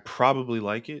 Like I'd probably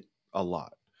like it a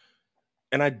lot.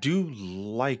 And I do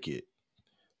like it,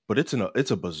 but it's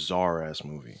a bizarre ass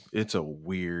movie. It's a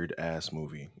weird ass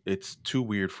movie. It's too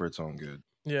weird for its own good.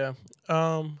 Yeah.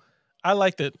 I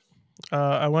liked it.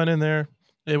 I went in there.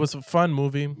 It was a fun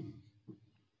movie.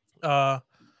 Uh,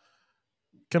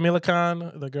 Camila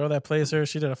Khan, the girl that plays her,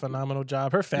 she did a phenomenal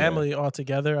job. Her Yeah. family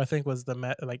altogether, I think, was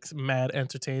mad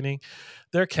entertaining.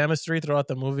 Their chemistry throughout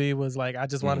the movie was like I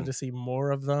just wanted Mhm. to see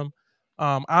more of them.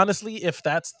 Honestly, if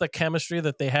that's the chemistry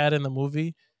that they had in the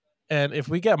movie, and if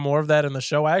we get more of that in the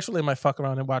show, I actually might fuck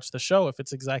around and watch the show if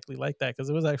it's exactly like that because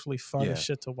it was actually fun as Yeah,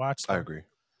 shit to watch I them. agree.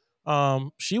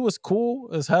 She was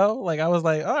cool as hell. Like I was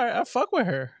like, all right, I fuck with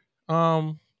her.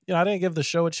 I didn't give the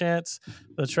show a chance.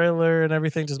 The trailer and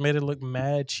everything just made it look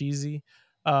mad cheesy.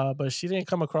 But she didn't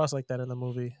come across like that in the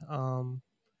movie.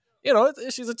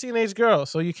 She's a teenage girl,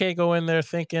 so you can't go in there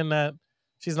thinking that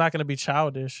she's not going to be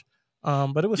childish.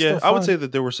 But it was Yeah, still I would say fun.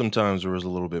 that there were some times where it was a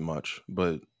little bit much,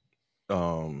 but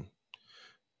um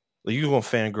like you gonna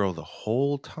fangirl the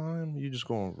whole time? You just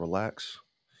gonna relax?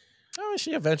 I mean,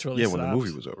 she eventually Yeah, when the movie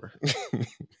stopped. was over.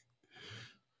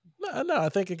 No, I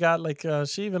think it got like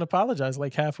she even apologized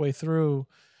like halfway through.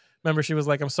 Remember, she was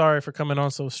like, "I'm sorry for coming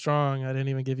on so strong. I didn't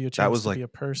even give you a That chance was to be like a the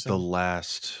person."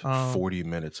 last Um, 40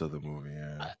 minutes of the movie,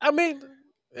 yeah. I mean,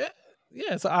 yeah,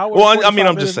 yeah, it's an hour Well, and I mean, 45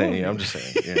 I'm just minute saying. Yeah, I'm movie.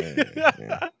 just saying.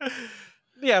 Yeah.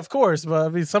 Yeah, of course, but I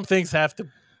mean, some things have to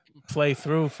play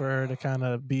through for her to kind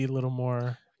of be a little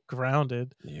more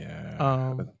grounded. Yeah.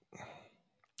 Um,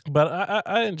 but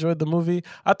I enjoyed the movie.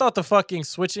 I thought the fucking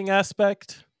switching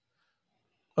aspect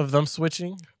of them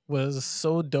switching was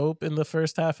so dope in the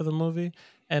first half of the movie,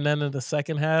 and then in the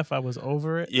second half, I was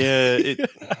over it. Yeah,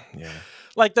 yeah.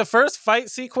 Like the first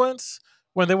fight sequence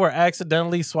when they were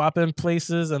accidentally swapping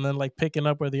places and then like picking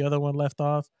up where the other one left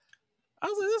off. I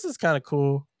was like, this is kind of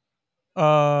cool.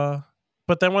 Uh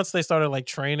but then once they started like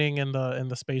training in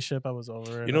the spaceship, I was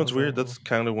over You it. know I what's was like, weird? That's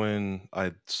kind of when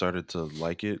I started to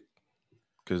like it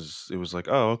because it was like,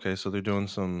 oh, okay, so they're doing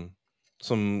some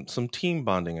team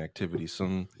bonding activities,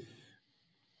 some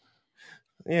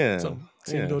yeah, some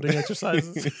team yeah. building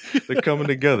exercises. They're coming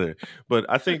together. But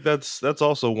I think that's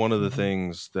also one of the Mhm.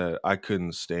 things that I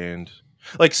couldn't stand.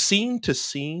 Like scene to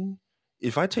scene,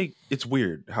 if I take it's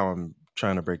weird how I'm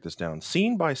trying to break this down.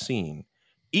 Scene by scene,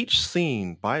 each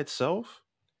scene by itself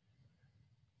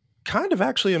kind of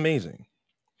actually amazing.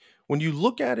 When you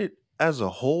look at it as a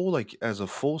whole, like as a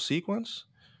full sequence,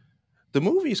 the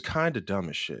movie is kind of dumb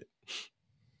as shit.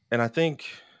 And I think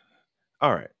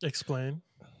all right, Explain.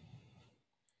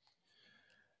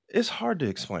 it's hard to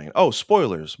explain. Oh,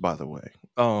 spoilers, by the way.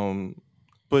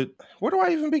 But where do I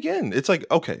even begin? It's like,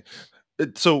 okay,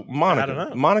 so I don't Monica,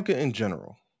 know. Monica in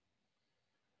general,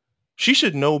 she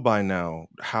should know by now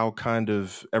how kind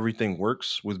of everything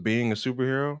works with being a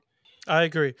superhero. I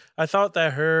agree. I thought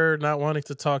that her not wanting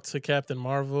to talk to Captain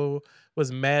Marvel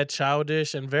was mad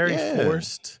childish and very Yeah,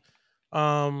 forced.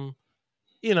 Um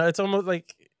it's almost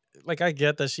like I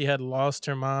get that she had lost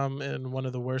her mom in one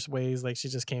of the worst ways. Like she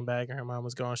just came back and her mom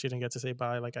was gone. She didn't get to say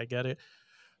bye. Like I get it.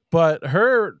 But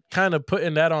her kind of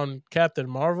putting that on Captain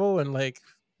Marvel and like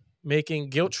making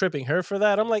guilt tripping her for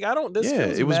that. I'm like, I don't this yeah,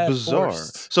 feels it was mad bizarre.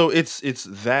 forced. So it's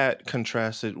that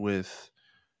contrasted with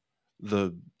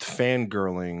the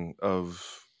fangirling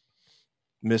of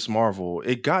Miss Marvel,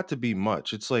 it got to be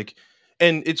much. It's like,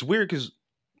 and it's weird because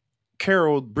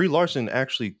Carol Brie Larson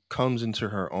actually comes into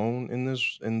her own in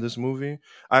this movie.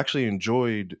 I actually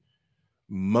enjoyed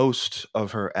most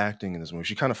of her acting in this movie.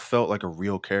 She kind of felt like a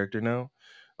real character now.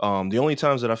 The only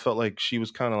times that I felt like she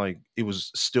was kind of like it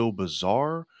was still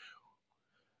bizarre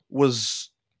was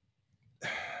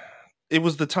it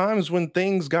was the times when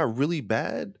things got really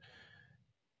bad.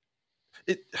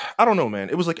 It I don't know, man.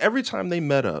 It was like every time they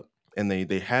met up and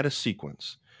they had a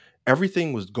sequence,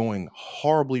 everything was going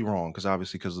horribly wrong because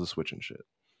obviously because of the switch and shit.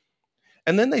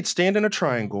 And then they'd stand in a Mhm.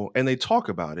 triangle and they'd talk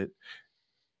about it.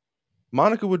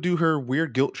 Monica would do her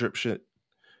weird guilt trip shit.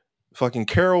 Fucking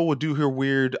Carol would do her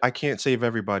weird I can't save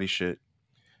everybody shit.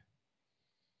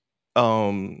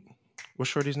 Um what's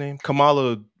Shorty's name?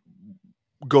 Kamala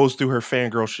goes through her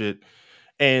fangirl shit.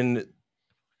 And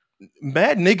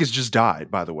mad niggas just died,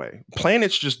 by the way.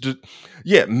 Planets just yeah,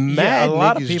 Yeah, a mad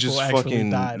lot of niggas people just actually fucking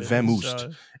died in this vamoosed.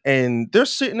 show. And they're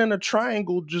sitting in a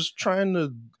triangle just trying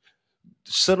to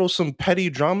settle some petty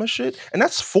drama shit. And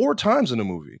that's four times in the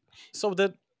movie. So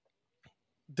did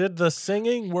the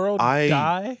singing world I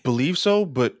die believe so,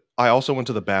 but I also went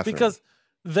to the bathroom. because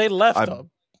they left I them?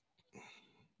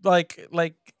 Like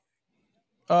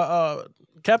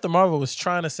Captain Marvel was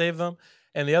trying to save them,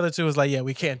 and the other two was like, "Yeah,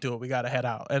 we can't do it. We got to head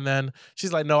out." And then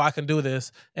she's like, "No, I can do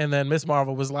this." And then Miss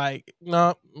Marvel was like,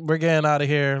 "No, we're getting out of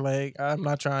here. Like, I'm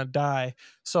not trying to die."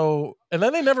 So, and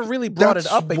then they never really brought it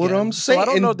that's up what I'm again. So I saying.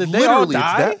 don't know. And Did they all literally, it's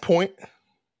die? that point.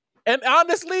 And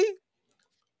honestly,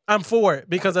 I'm for it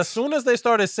because as What? soon as they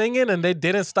started singing and they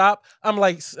didn't stop, I'm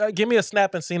like, give me a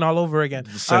snapping scene all over again.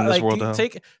 Send this Like, world to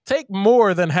hell. take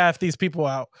more than half these people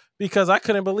out because I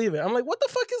couldn't believe it. I'm like, what the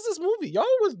fuck is this movie? Y'all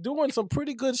was doing some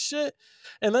pretty good shit,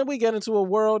 and then we get into a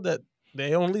world that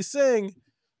they only sing.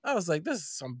 I was like, this is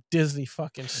some Disney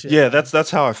fucking shit, Yeah, man.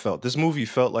 that's how I felt. This movie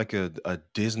felt like a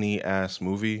Disney ass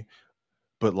movie,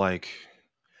 but like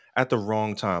at the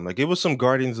wrong time. Like it was some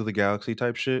Guardians of the Galaxy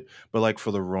type shit, but like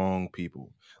for the wrong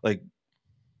people. Like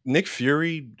Nick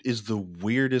Fury is the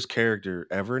weirdest character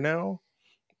ever now.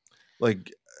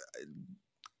 Like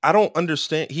I don't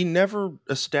understand. He never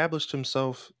established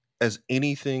himself as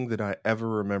anything that I ever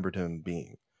remembered him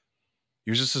being. He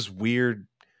was just this weird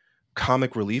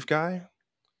comic relief guy.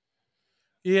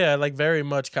 Yeah, like very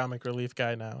much comic relief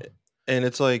guy now. And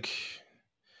it's like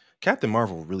Captain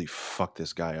Marvel really fucked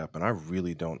this guy up and I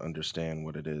really don't understand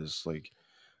what it is. Like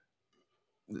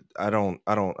I don't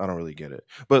really get it.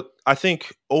 But I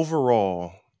think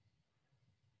overall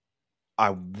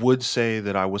I would say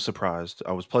that I was surprised.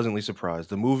 I was pleasantly surprised.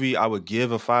 The movie I would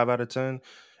give a 5 out of 10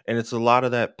 and it's a lot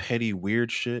of that petty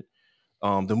weird shit.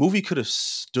 The movie could have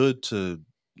stood to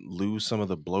lose some of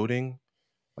the bloating,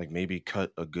 like maybe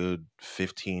cut a good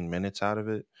 15 minutes out of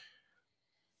it.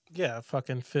 Yeah,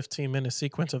 fucking 15-minute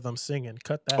sequence of them singing.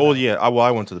 Cut that Oh out. yeah, I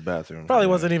went to the bathroom. Probably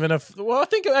Yeah. wasn't even well, I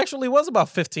think it actually was about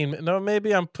 15 minutes. No,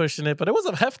 maybe I'm pushing it, but it was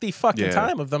a hefty fucking Yeah.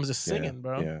 time of them just Yeah. singing,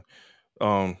 bro. Yeah.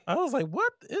 Um I was like,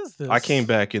 what is I came this?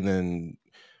 back and then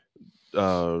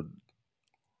uh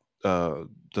uh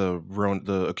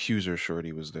the accuser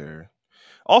shorty was there.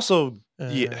 Also,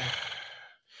 yeah. Uh,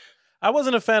 I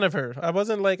wasn't a fan of her. I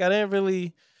wasn't like, I didn't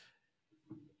really.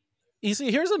 You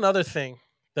see, here's another thing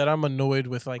that I'm annoyed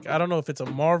with. Like, I don't know if it's a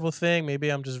Marvel thing. Maybe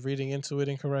I'm just reading into it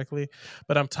incorrectly,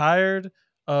 but I'm tired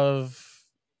of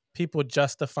people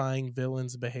justifying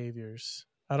villains' behaviors.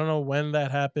 I don't know when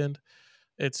that happened.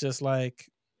 It's just like,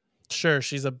 sure,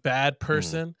 she's a bad Mhm.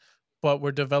 person, but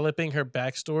we're developing her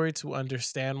backstory to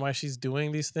understand why she's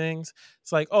doing these things.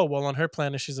 It's like, oh, well, on her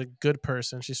planet, she's a good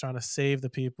person. She's trying to save the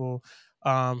people.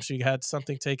 She had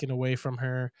something taken away from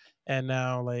her, and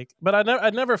now, like, but I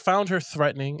never found her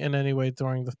threatening in any way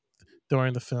during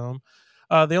the film.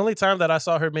 The only time that I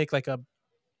saw her make like a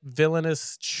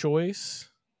villainous choice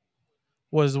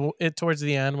was it towards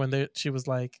the end when she was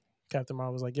like, Captain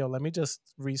Marvel was like, "Yo, let me just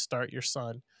restart your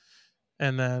son."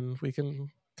 And then we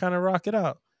can kind of rock it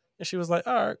out. And she was like,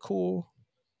 all right, cool.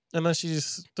 And then she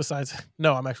just decides,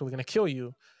 no, I'm actually going to kill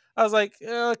you. I was like,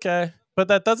 okay. But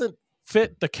that doesn't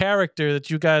fit the character that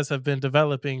you guys have been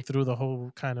developing through the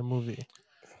whole kind of movie.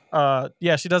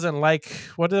 Yeah, she doesn't like,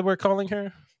 what did we're calling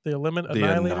her? The The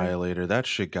Annihilator? Annihilator. That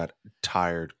shit got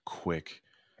tired quick.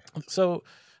 So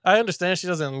I understand she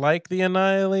doesn't like the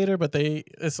Annihilator, but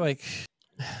it's like,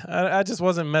 I just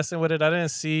wasn't messing with it. I didn't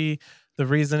see the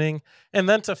reasoning. And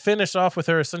then to finish off with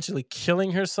her essentially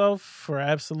killing herself for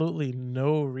absolutely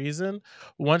no reason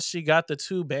once she got the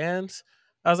two bands.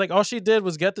 I was like, all she did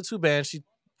was get the two bands. She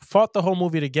fought the whole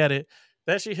movie to get it.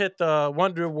 Then she hit the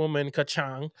Wonder Woman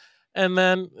Kachang. And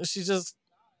then she just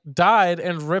died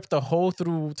and ripped a hole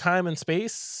through time and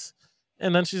space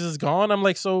and then she's just gone. I'm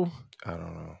like, so I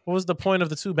don't know. what was the point of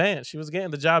the two bands? She was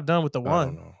getting the job done with the I don't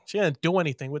one. know. She didn't do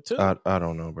anything with two. I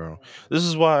don't know, bro. This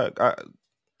is why I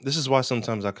this is why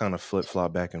sometimes I kind of flip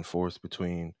flop back and forth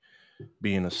between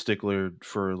being a stickler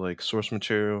for like source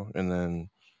material and then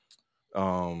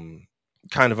um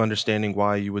kind of understanding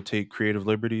why you would take creative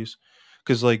liberties.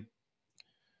 Cuz like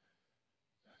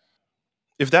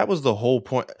if that was the whole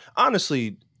point,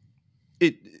 honestly,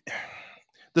 it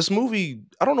this movie,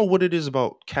 I don't know what it is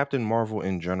about Captain Marvel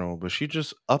in general, but she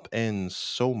just upends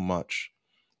so much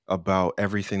about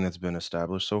everything that's been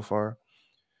established so far.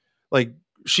 Like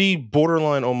she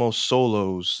borderline almost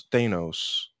solos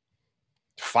Thanos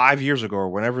 5 years ago or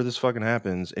whenever this fucking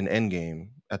happens in Endgame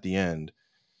at the end,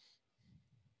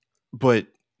 but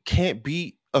can't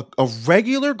beat a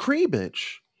regular Kree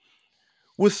bitch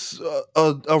with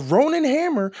a Ronin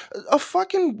hammer. A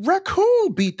fucking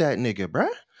raccoon beat that nigga, bruh.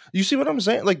 You see what I'm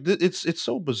saying? Like it's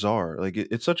so bizarre. Like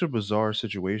it's such a bizarre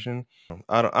situation.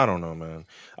 I don't know, man.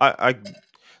 I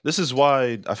this is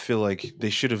why I feel like they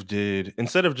should have did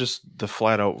instead of just the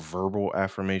flat out verbal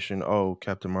affirmation. Oh,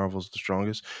 Captain Marvel's the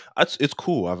strongest. It's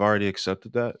cool. I've already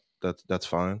accepted that. That's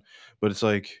fine. But it's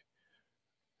like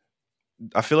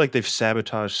I feel like they've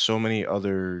sabotaged so many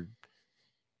other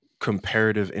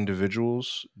comparative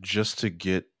individuals just to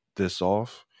get this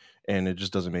off. And it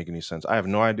just doesn't make any sense. I have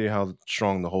no idea how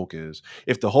strong the Hulk is.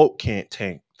 If the Hulk can't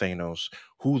tank Thanos,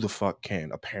 who the fuck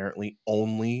can? Apparently,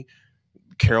 only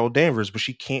Carol Danvers, but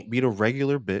she can't beat a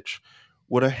regular bitch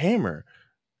with a hammer.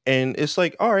 And it's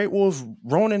like, all right, well, if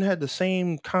Ronan had the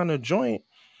same kind of joint,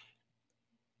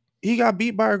 he got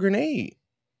beat by a grenade,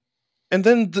 and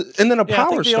then a Yeah, I power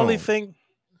think the only stone. thing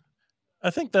I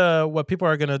think the what people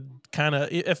are gonna kind of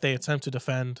if they attempt to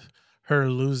defend her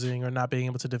losing or not being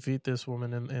able to defeat this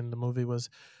woman in the movie was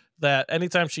that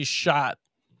anytime she shot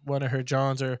one of her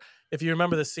Johns or if you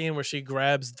remember the scene where she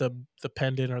grabs the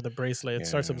pendant or the bracelet, it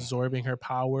starts Yeah, absorbing her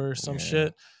power or some yeah,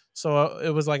 shit. So it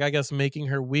was like I guess making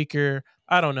her weaker.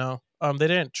 I don't know. They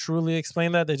didn't truly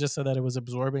explain that. They just said that it was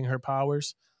absorbing her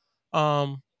powers.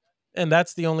 Um, and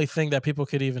that's the only thing that people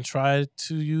could even try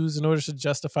to use in order to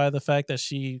justify the fact that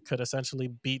she could essentially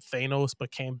beat Thanos,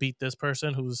 but can't beat this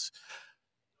person who's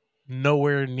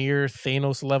nowhere near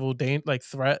Thanos level like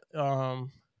threat.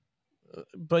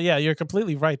 But yeah, you're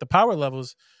completely right. The power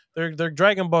levels, they're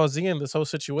Dragon Ball Z in this whole yeah,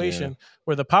 situation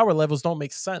where the power levels don't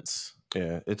make sense.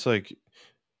 yeah. It's like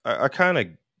I kind of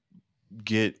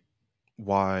get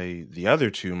why the other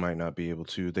two might not be able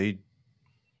to. They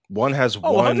one has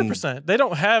Oh, one 100%. They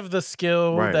don't have the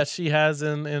skill right. that she has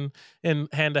in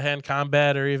hand-to-hand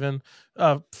combat or even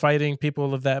fighting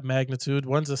people of that magnitude.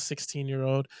 One's a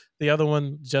 16-year-old, the other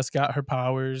one just got her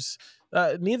powers.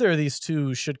 Neither of these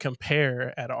two should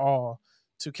compare at all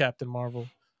to Captain Marvel.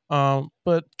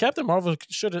 But Captain Marvel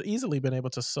should have easily been able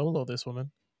to solo this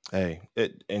woman. Hey,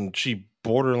 and she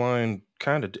borderline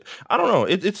kind of. I don't know.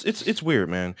 It's weird,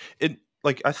 man. It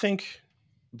like I think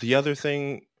the other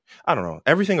thing. I don't know.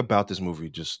 Everything about this movie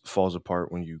just falls apart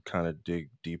when you kind of dig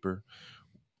deeper.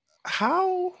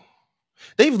 How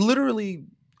they've literally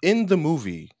in the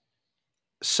movie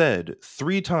said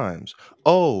 3 times,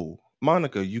 "Oh,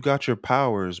 Monica, you got your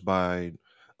powers by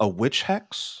a witch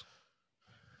hex."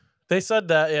 They said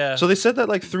that, yeah. So they said that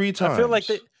like three I feel like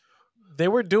times. they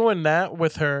were doing that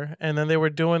with her, and then they were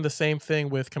doing the same thing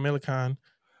with Camilla Khan,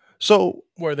 So,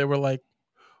 where they were like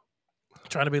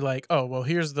trying to be like, oh, well,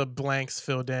 here's the blanks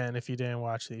filled in if you didn't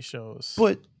watch these shows.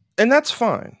 but and that's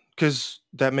fine because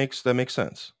that makes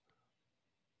sense.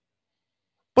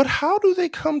 But how do they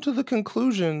come to the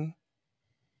conclusion?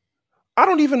 I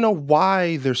don't even know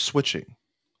why they're switching.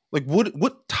 Like,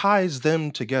 what ties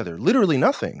them together? Literally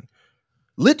nothing.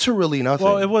 Literally Well,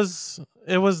 nothing. it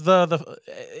was the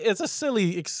it's a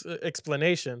silly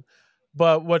explanation,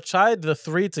 but what tied the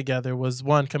three together was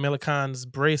one Camilla Khan's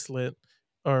bracelet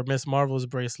or Miss Marvel's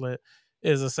bracelet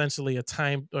is essentially a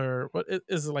time or what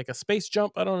is it like a space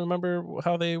jump? I don't remember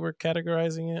how they were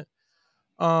categorizing it.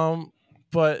 Um,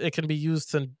 but it can be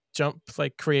used to jump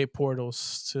like create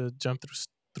portals to jump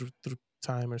through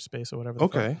time or space or whatever the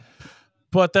fuck. Okay.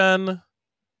 But then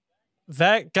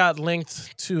that got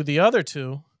linked to the other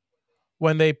two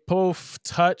when they both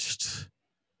touched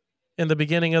in the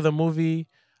beginning of the movie,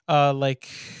 like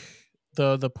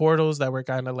the portals that were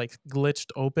kind of like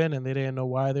glitched open, and they didn't know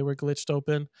why they were glitched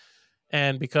open.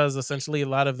 And because essentially a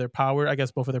lot of their power, I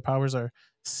guess both of their powers are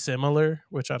similar,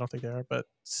 which I don't think they are, but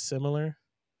similar.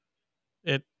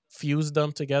 It fused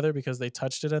them together because they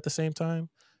touched it at the same time.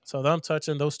 So them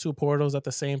touching those two portals at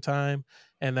the same time,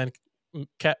 and then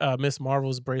Miss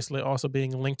Marvel's bracelet also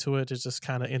being linked to it, is just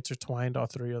kind of intertwined all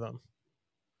three of them.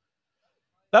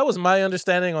 That was my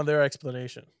understanding on their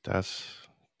explanation. That's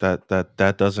that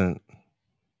doesn't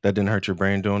that didn't hurt your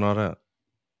brain doing all that.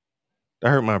 That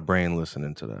hurt my brain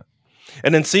listening to that.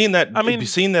 And then I mean,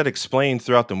 seeing that explained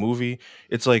throughout the movie,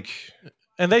 it's like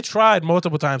and they tried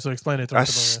multiple times to explain it I throughout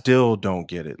the movie. still don't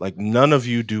get it. Like none of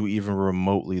you do even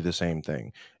remotely the same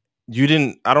thing. You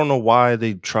didn't I don't know why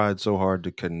they tried so hard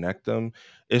to connect them.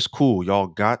 It's cool. Y'all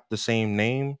got the same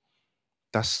name.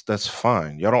 That's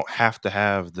fine. Y'all don't have to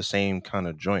have the same kind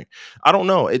of joint. I don't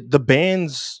know. The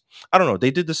bands, I don't know.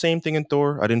 They did the same thing in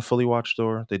Thor. I didn't fully watch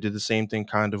Thor. They did the same thing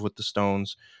kind of with the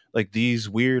stones. Like these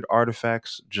weird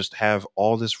artifacts just have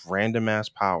all this random ass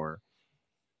power,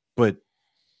 but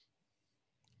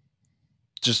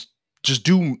just just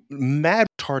do mad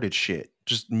retarded shit.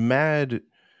 Just mad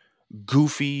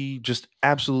goofy, just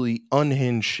absolutely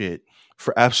unhinged shit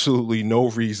for absolutely no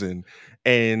reason.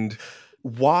 And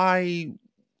why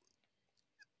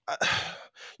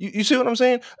you see what I'm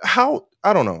saying? How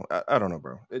I don't know. I don't know,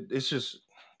 bro. It's just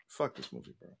fuck this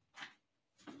movie,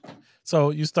 bro.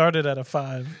 So you started at a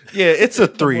 5. Yeah, it's a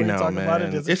The three more you now, talk about it,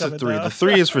 man. is it It's a coming three. The down?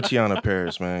 three is for Tiana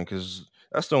Paris, man, because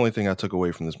that's the only thing I took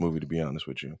away from this movie. To be honest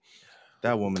with you,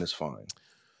 that woman is fine.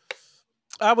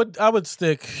 I would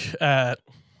stick at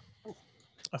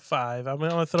a 5. I'm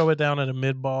gonna throw it down at a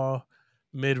mid ball,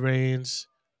 mid range.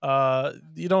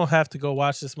 You don't have to go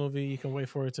watch this movie. You can wait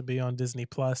for it to be on Disney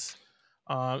Plus.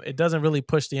 It doesn't really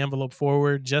push the envelope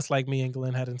forward, just like me and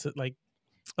Glenn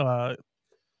uh,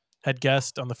 had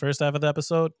guessed on the first half of the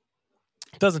episode.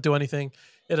 It doesn't do anything.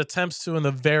 It attempts to in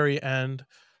the very end,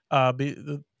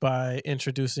 by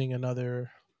introducing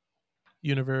another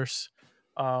universe,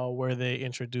 where they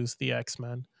introduce the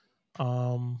X-Men.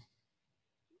 Um,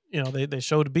 they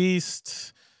showed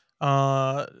Beast,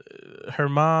 uh, her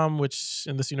mom, which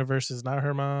in this universe is not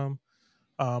her mom,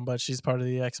 but she's part of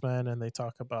the X-Men, and they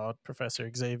talk about Professor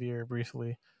Xavier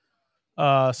briefly.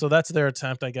 So that's their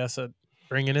attempt, I guess, at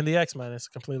bringing in the X-Men. It's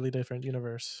a completely different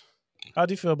universe. How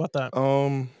do you feel about that?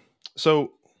 Um,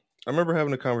 so I remember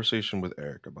having a conversation with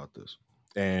Eric about this,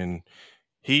 and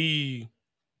he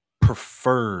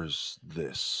prefers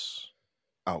this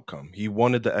outcome. He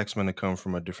wanted the X Men to come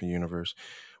from a different universe.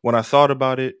 When I thought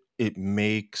about it, it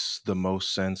makes the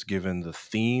most sense given the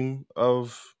theme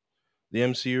of the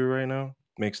MCU right now.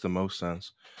 Makes the most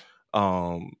sense.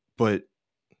 But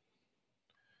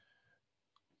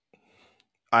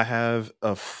I have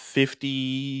a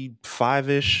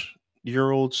 55-ish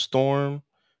year old Storm.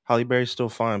 Halle Berry's still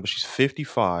fine, but she's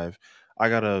 55. I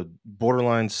got a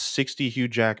borderline 60 Hugh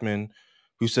Jackman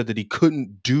who said that he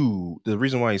couldn't do the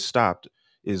reason why he stopped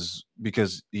is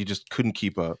because he just couldn't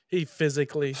keep up. He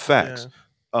physically, Facts.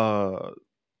 yeah. Uh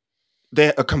they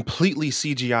a completely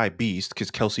CGI beast because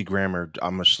Kelsey Grammer,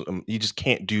 you just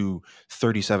can't do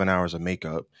 37 hours of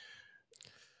makeup.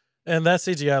 And that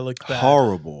CGI looked bad.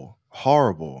 Horrible,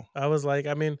 horrible. I was like,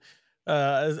 I mean,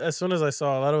 as soon as I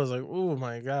saw that, I was like, oh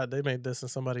my god, they made this in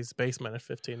somebody's basement in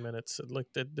 15 minutes.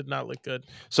 It did not look good.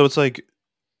 So it's like,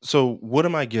 so what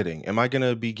am I getting? Am I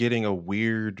gonna be getting a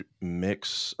weird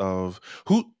mix of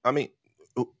who? I mean,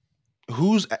 who-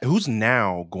 who's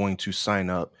now going to sign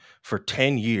up for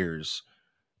 10 years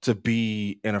to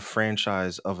be in a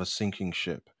franchise of a sinking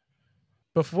ship?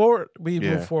 Before we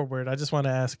move Yeah, forward, I just want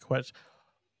to ask a question.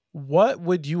 What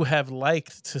would you have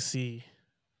liked to see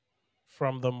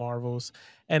from the Marvels?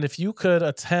 And if you could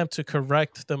attempt to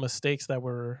correct the mistakes that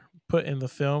were put in the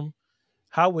film,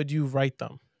 how would you write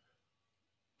them?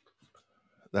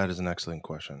 that is an excellent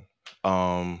question.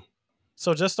 Um,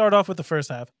 So just start off with the first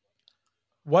half.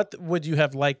 What would you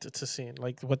have liked to see?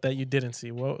 Like what that you didn't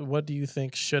see? What do you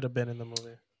think should have been in the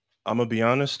movie? I'm gonna be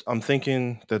honest. I'm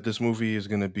thinking that this movie is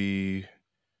gonna be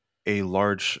a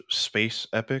large space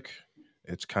epic.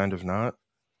 It's kind of not.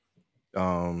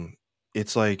 Um,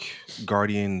 it's like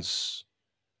Guardians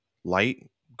Light,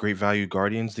 Great Value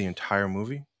Guardians, the entire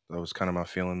movie. That was kind of my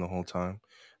feeling the whole time.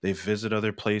 They visit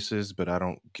other places, but I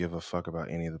don't give a fuck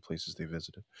about any of the places they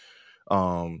visited.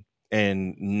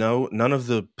 And no, none of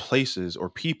the places or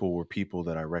people were people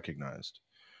that I recognized.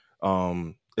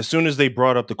 As soon as they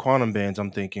brought up the quantum bands,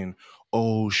 I'm thinking,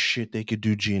 oh shit, they could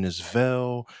do Gina's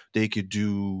Vel, they could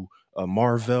do a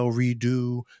Marvel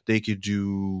redo, they could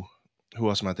do who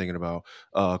else am I thinking about?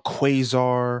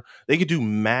 Quasar. They could do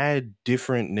mad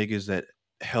different niggas that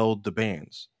held the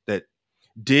bands that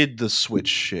did the switch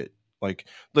shit. Like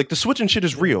the switching shit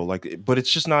is Yeah. real, but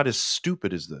it's just not as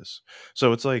stupid as this.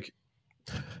 So it's like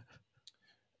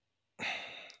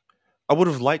I would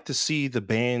have liked to see the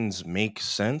bands make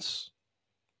sense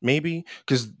maybe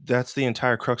because that's the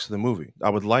entire crux of the movie. I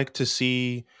would like to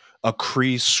see a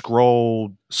Kree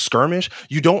scroll skirmish.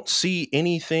 You don't see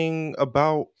anything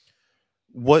about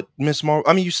what Miss Marvel.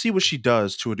 I mean, you see what she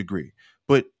does to a degree,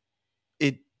 but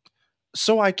it.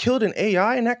 So I killed an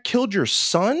AI and that killed your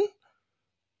son.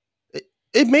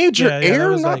 It made your Yeah, yeah, that air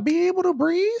was not like, be able to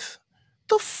breathe.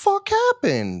 The fuck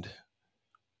happened?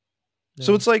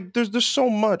 So yeah, it's like there's so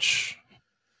much,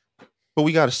 but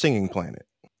we got a singing planet.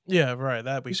 yeah, right.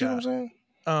 That we You see what I'm got. saying?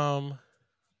 Um,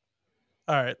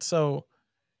 all right. So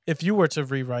if you were to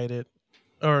rewrite it,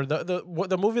 or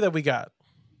the movie that we got,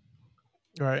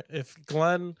 right? If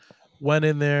Glenn went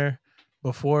in there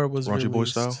before it was Raunchy boy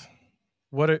style. released,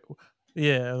 what are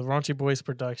yeah, the Raunchy Boys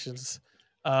Productions?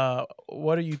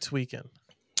 What are you tweaking?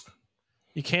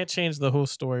 You can't change the whole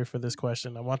story for this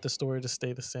question. I want the story to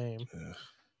stay the same. Yeah.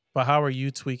 But how are you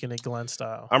tweaking it, Glenn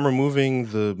style? I'm removing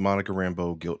the Monica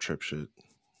Rambeau guilt trip shit.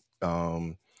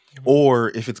 Um, Mhm.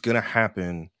 or if it's gonna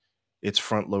happen, it's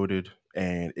front loaded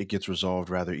and it gets resolved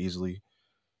rather easily.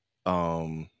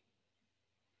 Um,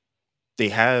 they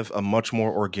have a much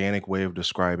more organic way of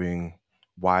describing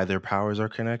why their powers are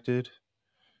connected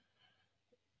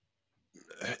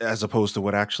as opposed to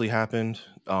what actually happened.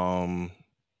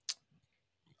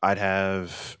 I'd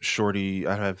have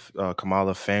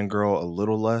Kamala fangirl a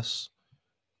little less.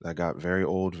 That got very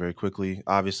old very quickly.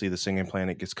 Obviously, the singing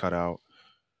planet gets cut out.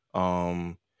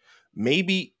 Um,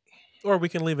 maybe Or we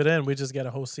can leave it in. We just get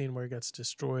a whole scene where it gets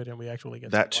destroyed and we actually get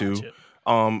to that watch too. it.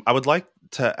 I would like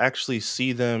to actually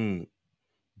see them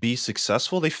be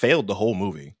successful. They failed the whole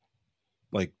movie.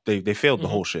 Like they failed the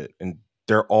Hmm. whole shit, and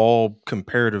they're all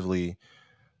comparatively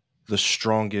the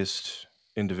strongest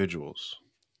individuals.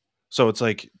 So it's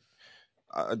like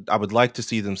I would like to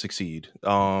see them succeed.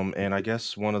 And I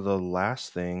guess one of the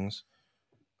last things,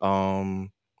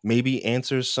 um, maybe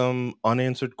answer some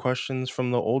unanswered questions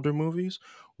from the older movies.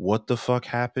 What the fuck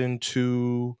happened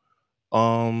to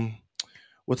um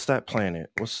what's that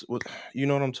planet? What you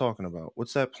know what I'm talking about?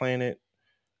 What's that planet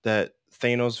that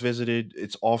Thanos visited?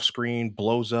 It's off screen,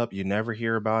 blows up, you never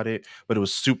hear about it, but it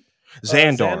was super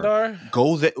Xandar. Xandar?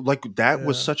 Go that like that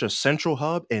was Yeah. such a central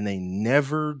hub and they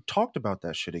never talked about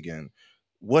that shit again.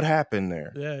 What happened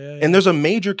there? Yeah, yeah, And yeah. there's a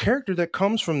major character that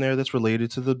comes from there that's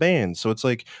related to the band. So it's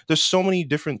like there's so many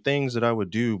different things that I would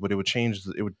do, but it would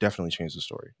definitely change the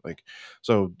story. Like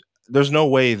so there's no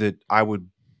way that I would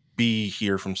be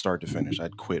here from start to finish.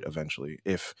 I'd quit eventually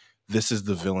if this is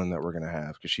the villain that we're gonna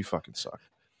have because she fucking sucked.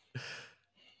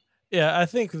 Yeah, I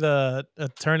think the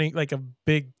turning like a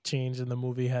big change in the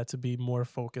movie had to be more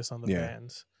focus on the Yeah.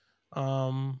 bands.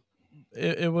 Um,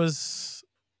 it was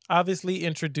obviously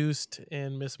introduced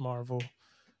in Miss Marvel.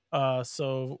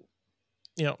 So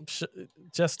you know,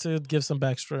 just to give some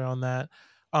backstory on that,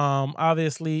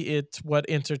 obviously it's what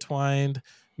intertwined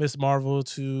Miss Marvel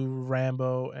to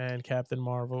Rambo and Captain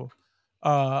Marvel.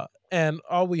 And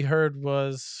all we heard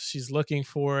was she's looking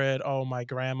for it. Oh, my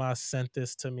grandma sent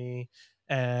this to me.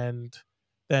 And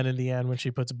then in the end, when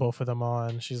she puts both of them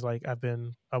on, she's like,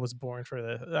 I was born for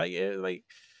this.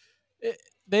 It,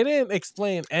 they didn't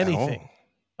explain At all. anything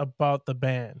about the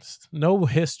bands, no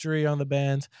history on the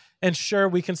bands. And sure,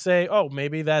 we can say, oh,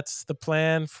 maybe that's the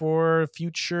plan for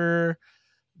future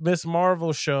Miss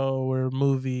Marvel show or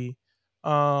movie.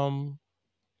 Um,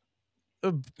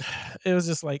 uh, it was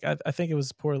just like I think it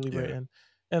was poorly Yeah. written,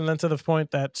 and then to the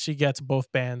point that she gets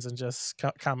both bands and just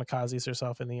kamikazes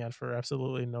herself in the end for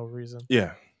absolutely no reason.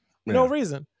 Yeah. No Yeah.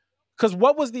 reason. Because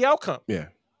what was the outcome? Yeah.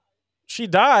 She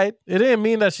died. It didn't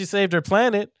mean that she saved her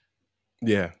planet.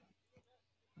 Yeah.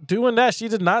 Doing that, she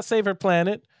did not save her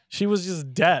planet. She was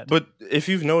just dead. But if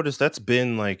you've noticed, that's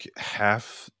been like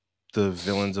half the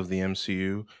villains of the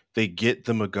MCU. They get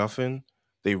the MacGuffin,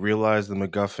 they realize the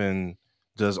MacGuffin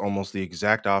does almost the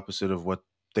exact opposite of what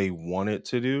they want it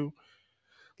to do.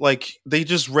 Like they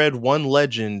just read one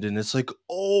legend and it's like,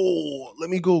 oh, let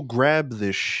me go grab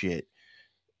this shit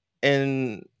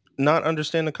and not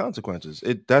understand the consequences.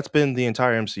 It that's been the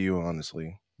entire MCU,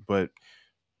 honestly. But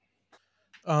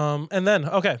And then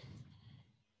okay,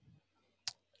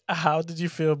 how did you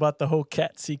feel about the whole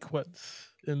cat sequence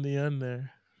in the end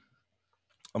there?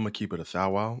 I'm gonna keep it a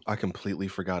thou wow. I completely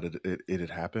forgot it had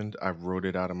happened. I wrote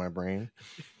it out of my brain.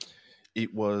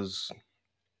 It was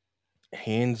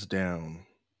hands down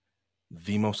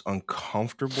the most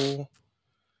uncomfortable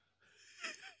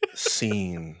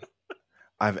scene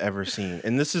I've ever seen.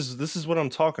 And this is what I'm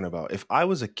talking about. If I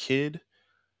was a kid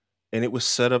and it was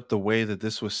set up the way that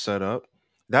this was set up,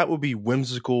 that would be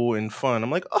whimsical and fun.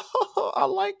 I'm like, oh, I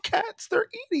like cats. They're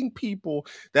eating people.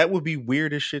 That would be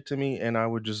weird as shit to me, and I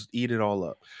would just eat it all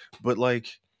up. But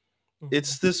like,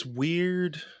 it's Mhm. this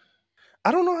weird.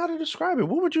 I don't know how to describe it.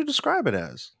 What would you describe it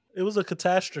as? It was a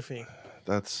catastrophe.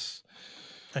 That's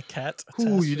A cat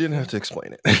who you didn't have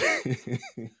catastrophe. to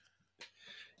explain it.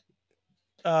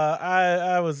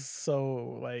 I was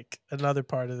so like another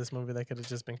part of this movie that could have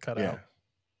just been cut Yeah. out.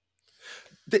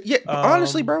 Yeah, but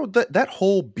honestly, Um, bro, that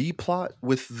whole B plot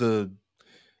with the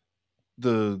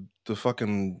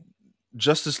fucking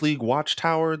Justice League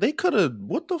Watchtower, they could have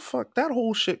what the fuck? That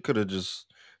whole shit could have just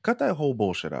cut that whole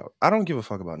bullshit out. I don't give a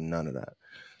fuck about none of that.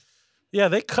 yeah,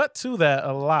 they cut to that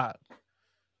a lot,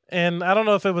 and I don't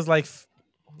know if it was like.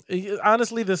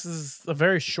 Honestly, this is a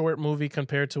very short movie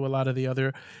compared to a lot of the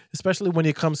other, especially when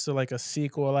it comes to like a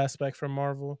sequel aspect from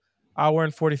Marvel. Hour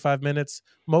and 45 minutes.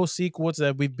 Most sequels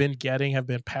that we've been getting have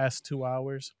been past 2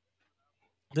 hours.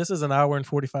 This is an hour and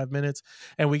 45 minutes,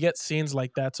 and we get scenes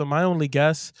like that. So my only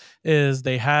guess is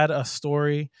they had a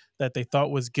story that they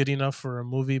thought was good enough for a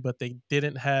movie, but they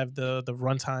didn't have the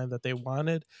runtime that they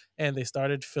wanted, and they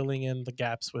started filling in the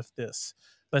gaps with this.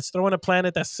 Let's throw in a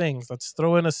planet that sings. Let's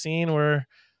throw in a scene where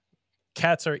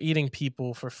cats are eating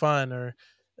people for fun, or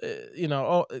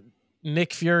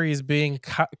Nick Fury's being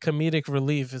comedic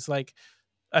relief. It's like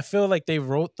I feel like they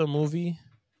wrote the movie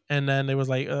and then it was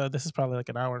like, this is probably like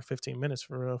an hour and 15 minutes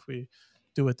for real if we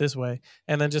do it this way.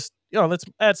 And then just, let's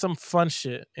add some fun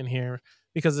shit in here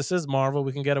because this is Marvel.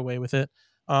 We can get away with it.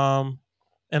 Um,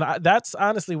 that's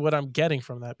honestly what I'm getting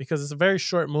from that because it's a very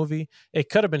short movie. It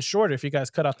could have been shorter if you guys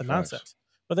cut out the Facts. nonsense,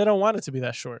 but they don't want it to be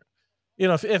that short.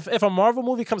 If a Marvel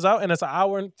movie comes out and it's an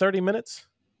hour and 30 minutes,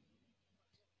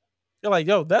 you're like,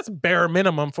 yo, that's bare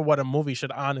minimum for what a movie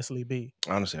should honestly be.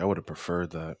 Honestly, I would have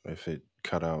preferred that if it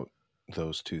cut out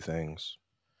those two things.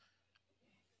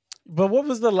 But what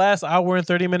was the last hour and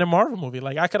 30-minute Marvel movie?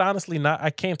 Like I could honestly not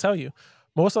I can't tell you.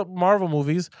 Most of Marvel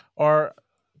movies are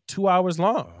 2 hours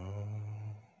long.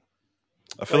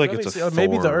 I feel Like like let it's me a see.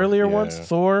 Maybe the Thor, earlier ones, yeah.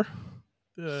 Thor.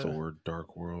 Uh, Thor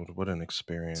Dark World. What an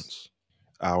experience.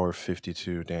 Hour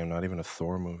 52. Damn, not even a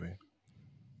Thor movie.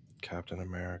 Captain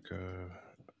America.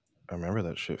 I remember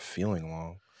that shit feeling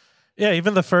long. yeah,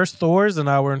 even the first Thor is an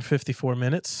hour and 54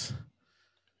 minutes.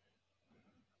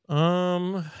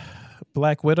 Um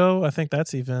Black Widow, I think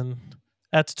that's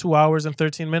 2 hours and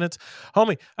 13 minutes.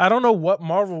 Homie, I don't know what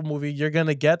Marvel movie you're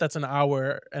gonna get that's an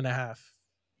hour and a half.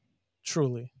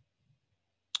 Truly.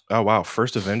 Oh wow,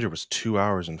 first Avenger was 2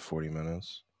 hours and 40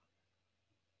 minutes.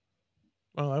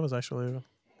 Oh, that was actually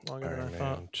longer than I Iron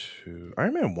thought. Man 2.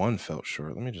 Iron Man 1 felt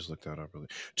short. Let me just look that up really.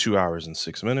 2 hours and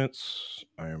 6 minutes.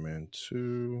 Iron Man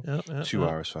 2. Yep, yep, Two yep.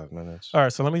 hours, 5 minutes. All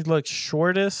right, so let me look.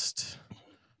 Shortest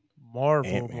Marvel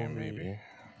Ant Man, movie. maybe.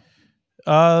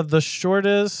 The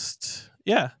shortest,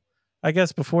 yeah, I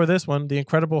guess before this one, The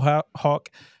Incredible Hulk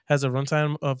has a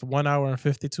runtime of 1 hour and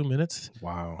 52 minutes.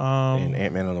 Wow. And Um,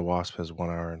 Ant Man and the Wasp has 1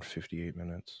 hour and 58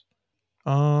 minutes.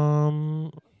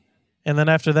 um, and then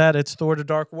after that, it's Thor: The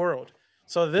Dark World.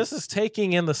 So this is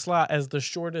taking in the slot as the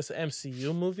shortest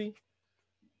MCU movie,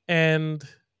 and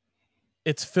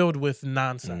it's filled with Mm,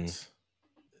 nonsense.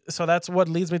 So that's what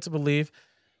leads me to believe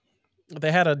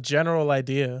they had a general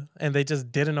idea and they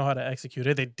just didn't know how to execute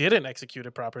it. They didn't execute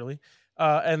it properly.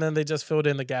 And then they just filled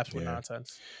in the gaps with yeah.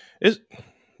 nonsense. It's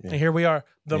And yeah. here we are,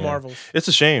 the Yeah. Marvels. It's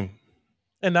a shame.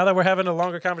 And now that we're having a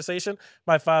longer conversation,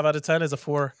 my 5 out of 10 is a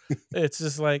 4. It's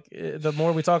just like the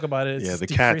more we talk about it, it's Yeah, just the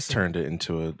cats decreasing. turned it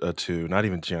into a two. Not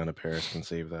even Gianna Paris can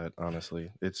save that,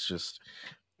 honestly. It's just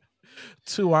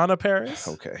Tuana Paris.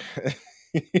 okay.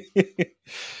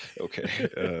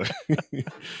 Okay.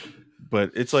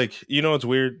 But it's like, it's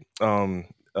weird.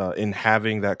 In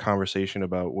having that conversation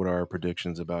about what are our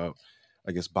predictions about,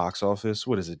 I guess, box office.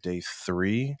 What is it, day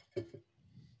 3?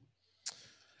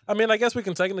 I mean, I guess we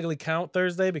can technically count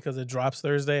Thursday because it drops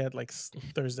Thursday at like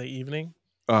Thursday evening.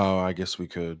 Oh, I guess we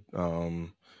could.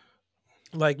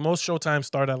 Like most showtimes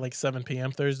start at like 7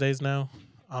 p.m. Thursdays now.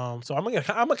 So I'm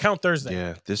gonna count Thursday.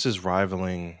 Yeah, this is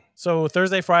rivaling. So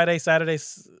Thursday, Friday, Saturday,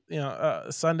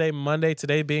 Sunday, Monday.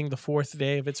 Today being the fourth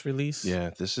day of its release. Yeah,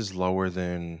 this is lower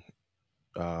than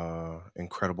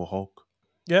Incredible Hulk.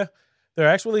 Yeah, they're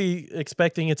actually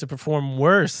expecting it to perform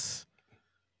worse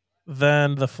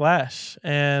than the Flash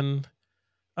and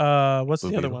what's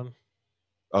Blue the other Beetle. one?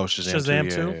 Oh, Shazam 2. Shazam Yeah,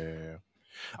 two. yeah, yeah, yeah.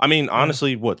 I mean, Yeah.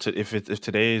 honestly, if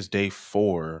today is day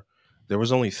 4, there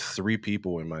was only 3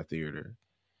 people in my theater.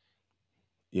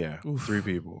 Yeah, 3 Oof.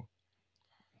 people.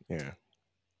 Yeah.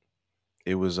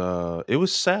 It was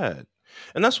sad.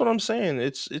 And that's what I'm saying.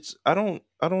 It's I don't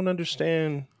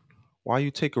understand why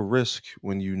you take a risk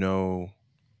when you know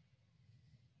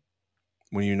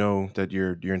that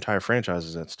your entire franchise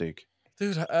is at stake.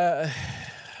 Dude,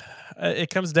 it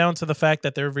comes down to the fact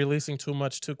that they're releasing too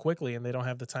much too quickly and they don't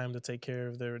have the time to take care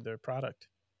of their product.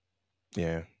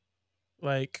 Yeah.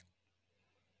 Like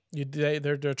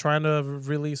they're trying to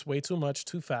release way too much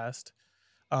too fast.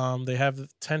 They have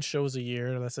 10 shows a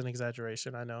year. That's an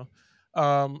exaggeration, I know.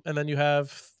 And then you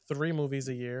have 3 movies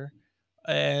a year,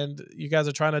 and you guys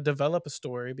are trying to develop a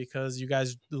story because you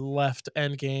guys left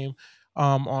Endgame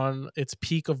on its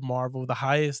peak of Marvel, the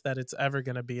highest that it's ever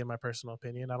going to be, in my personal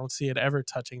opinion. I don't see it ever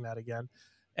touching that again.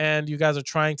 And you guys are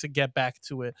trying to get back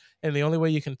to it, and the only way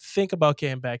you can think about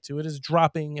getting back to it is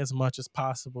dropping as much as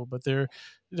possible. But they're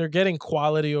getting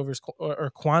quality over or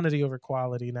quantity over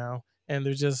quality now, and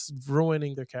they're just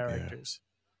ruining their Yeah. characters.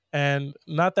 And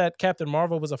not that Captain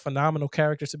Marvel was a phenomenal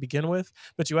character to begin with,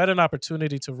 but you had an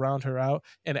opportunity to round her out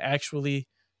and actually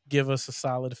give us a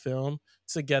solid film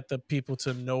to get the people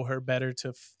to know her better,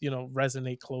 to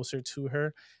resonate closer to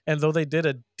her. And though they did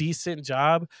a decent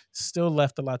job, still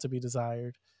left a lot to be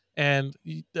desired. And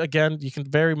again, you can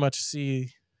very much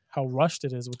see how rushed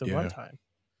it is with the Yeah. runtime.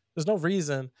 There's no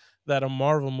reason that a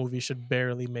Marvel movie should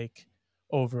barely make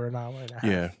over an hour and a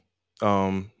Yeah. half.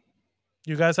 Um,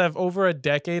 You guys have over a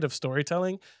decade of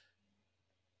storytelling.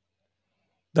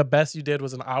 The best you did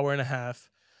was an hour and a half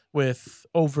with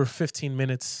over 15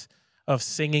 minutes of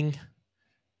singing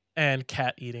and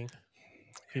cat eating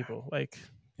people. Like,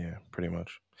 yeah, pretty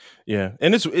much. Yeah,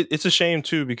 and it's a shame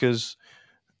too because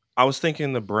I was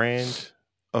thinking the brand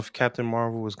of Captain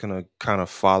Marvel was gonna kind of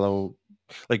follow,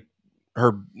 like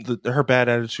her bad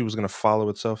attitude was gonna follow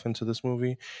itself into this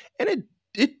movie, and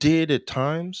it did at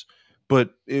times,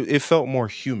 but it felt more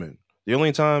human. The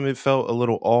only time it felt a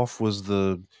little off was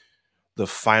the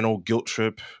final guilt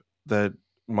trip that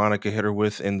Monica hit her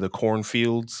with in the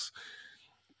cornfields,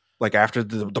 like after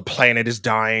the planet is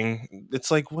dying. It's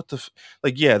like, what the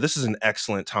like, yeah, this is an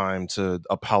excellent time to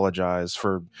apologize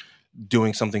for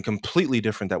doing something completely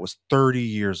different that was 30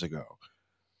 years ago.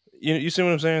 You see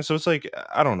what I'm saying? So it's like,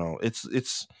 I don't know,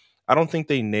 it's I don't think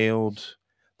they nailed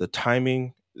the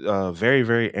timing. Very,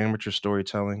 very amateur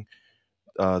storytelling.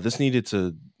 This needed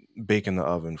to bake in the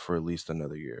oven for at least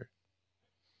another year,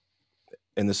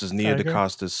 and this is I Nia agree.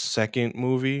 DaCosta's second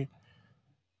movie,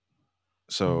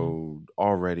 Hmm. so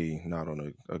already not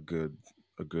on a good,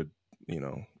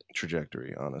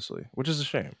 trajectory, honestly, which is a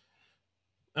shame.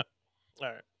 All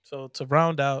right. So to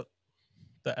round out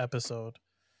the episode,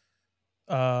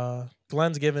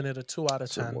 Glenn's giving it a 2 out of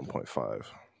It's a 10. 1.5.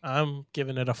 I'm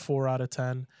giving it a 4 out of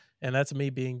 10, and that's me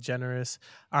being generous.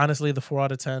 Honestly, the 4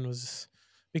 out of 10 was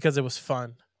because it was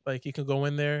fun. Like, you can go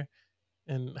in there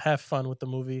and have fun with the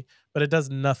movie, but it does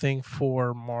nothing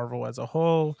for Marvel as a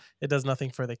whole. It does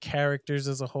nothing for the characters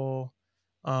as a whole.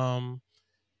 Um,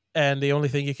 and the only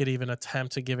thing you could even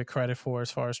attempt to give it credit for, as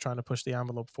far as trying to push the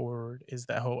envelope forward, is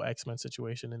that whole X-Men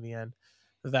situation in the end.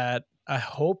 That I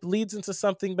hope leads into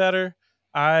something better.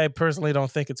 I personally don't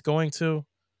think it's going to.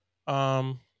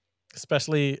 Um,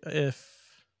 Especially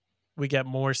if we get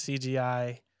more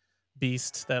CGI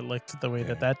beasts that looked the way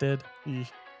that Yeah. that did. Eesh.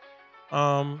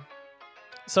 Um,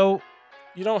 so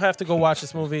you don't have to go watch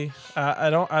this movie. I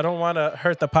don't want to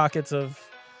hurt the pockets of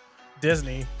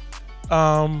Disney.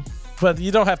 Um, but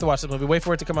you don't have to watch the movie. Wait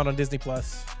for it to come out on Disney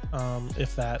Plus,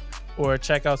 if that, or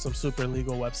check out some super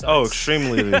legal Oh, websites.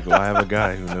 extremely legal. I have a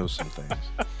guy who knows some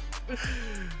things.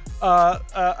 uh,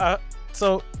 uh, uh,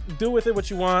 so do with it what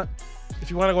you want. If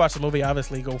you want to go watch the movie,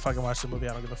 obviously go fucking watch the movie.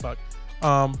 I don't give a fuck.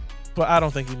 But I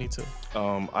don't think you need to.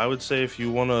 I would say if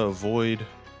you want to avoid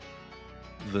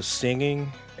the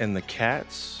singing and the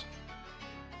cats,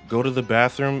 go to the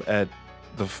bathroom at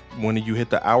when you hit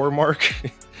the hour mark,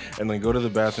 and then go to the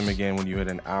bathroom again when you hit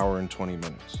an hour and 20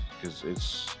 minutes, because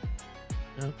it's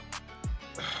Yep.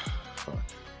 fuck.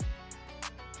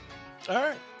 All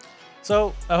right.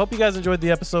 So I hope you guys enjoyed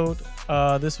the episode.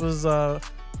 This was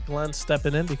Glenn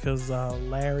stepping in because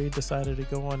Larry decided to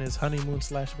go on his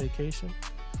honeymoon/vacation.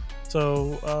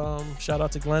 So shout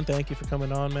out to Glenn. Thank you for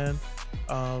coming on, man.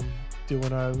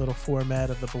 Doing our little format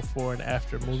of the before and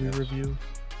after movie Yes. review.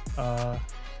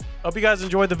 Hope you guys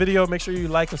enjoyed the video. Make sure you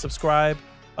like and subscribe.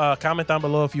 Comment down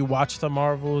below if you watched the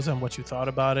Marvels and what you thought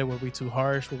about it. Were we too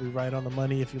harsh? Were we right on the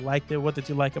money? If you liked it, what did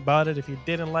you like about it? If you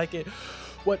didn't like it,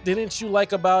 what didn't you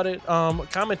like about it?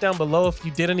 Comment down below if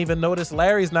you didn't even notice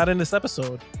Larry's not in this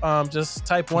episode. Just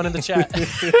type 1 in the chat.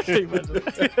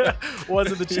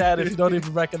 1's in the chat if you don't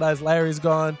even recognize Larry's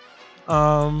gone.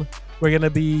 We're going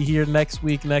to be here next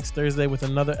week, next Thursday, with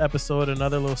another episode,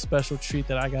 another little special treat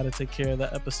that I got to take care of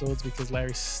the episodes because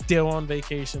Larry's still on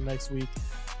vacation next week.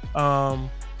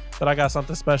 But I got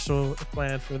something special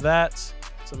planned for that.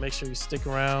 So make sure you stick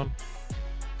around.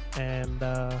 And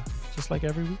just like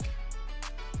every week,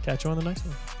 catch you on the next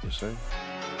one. Yes, sir.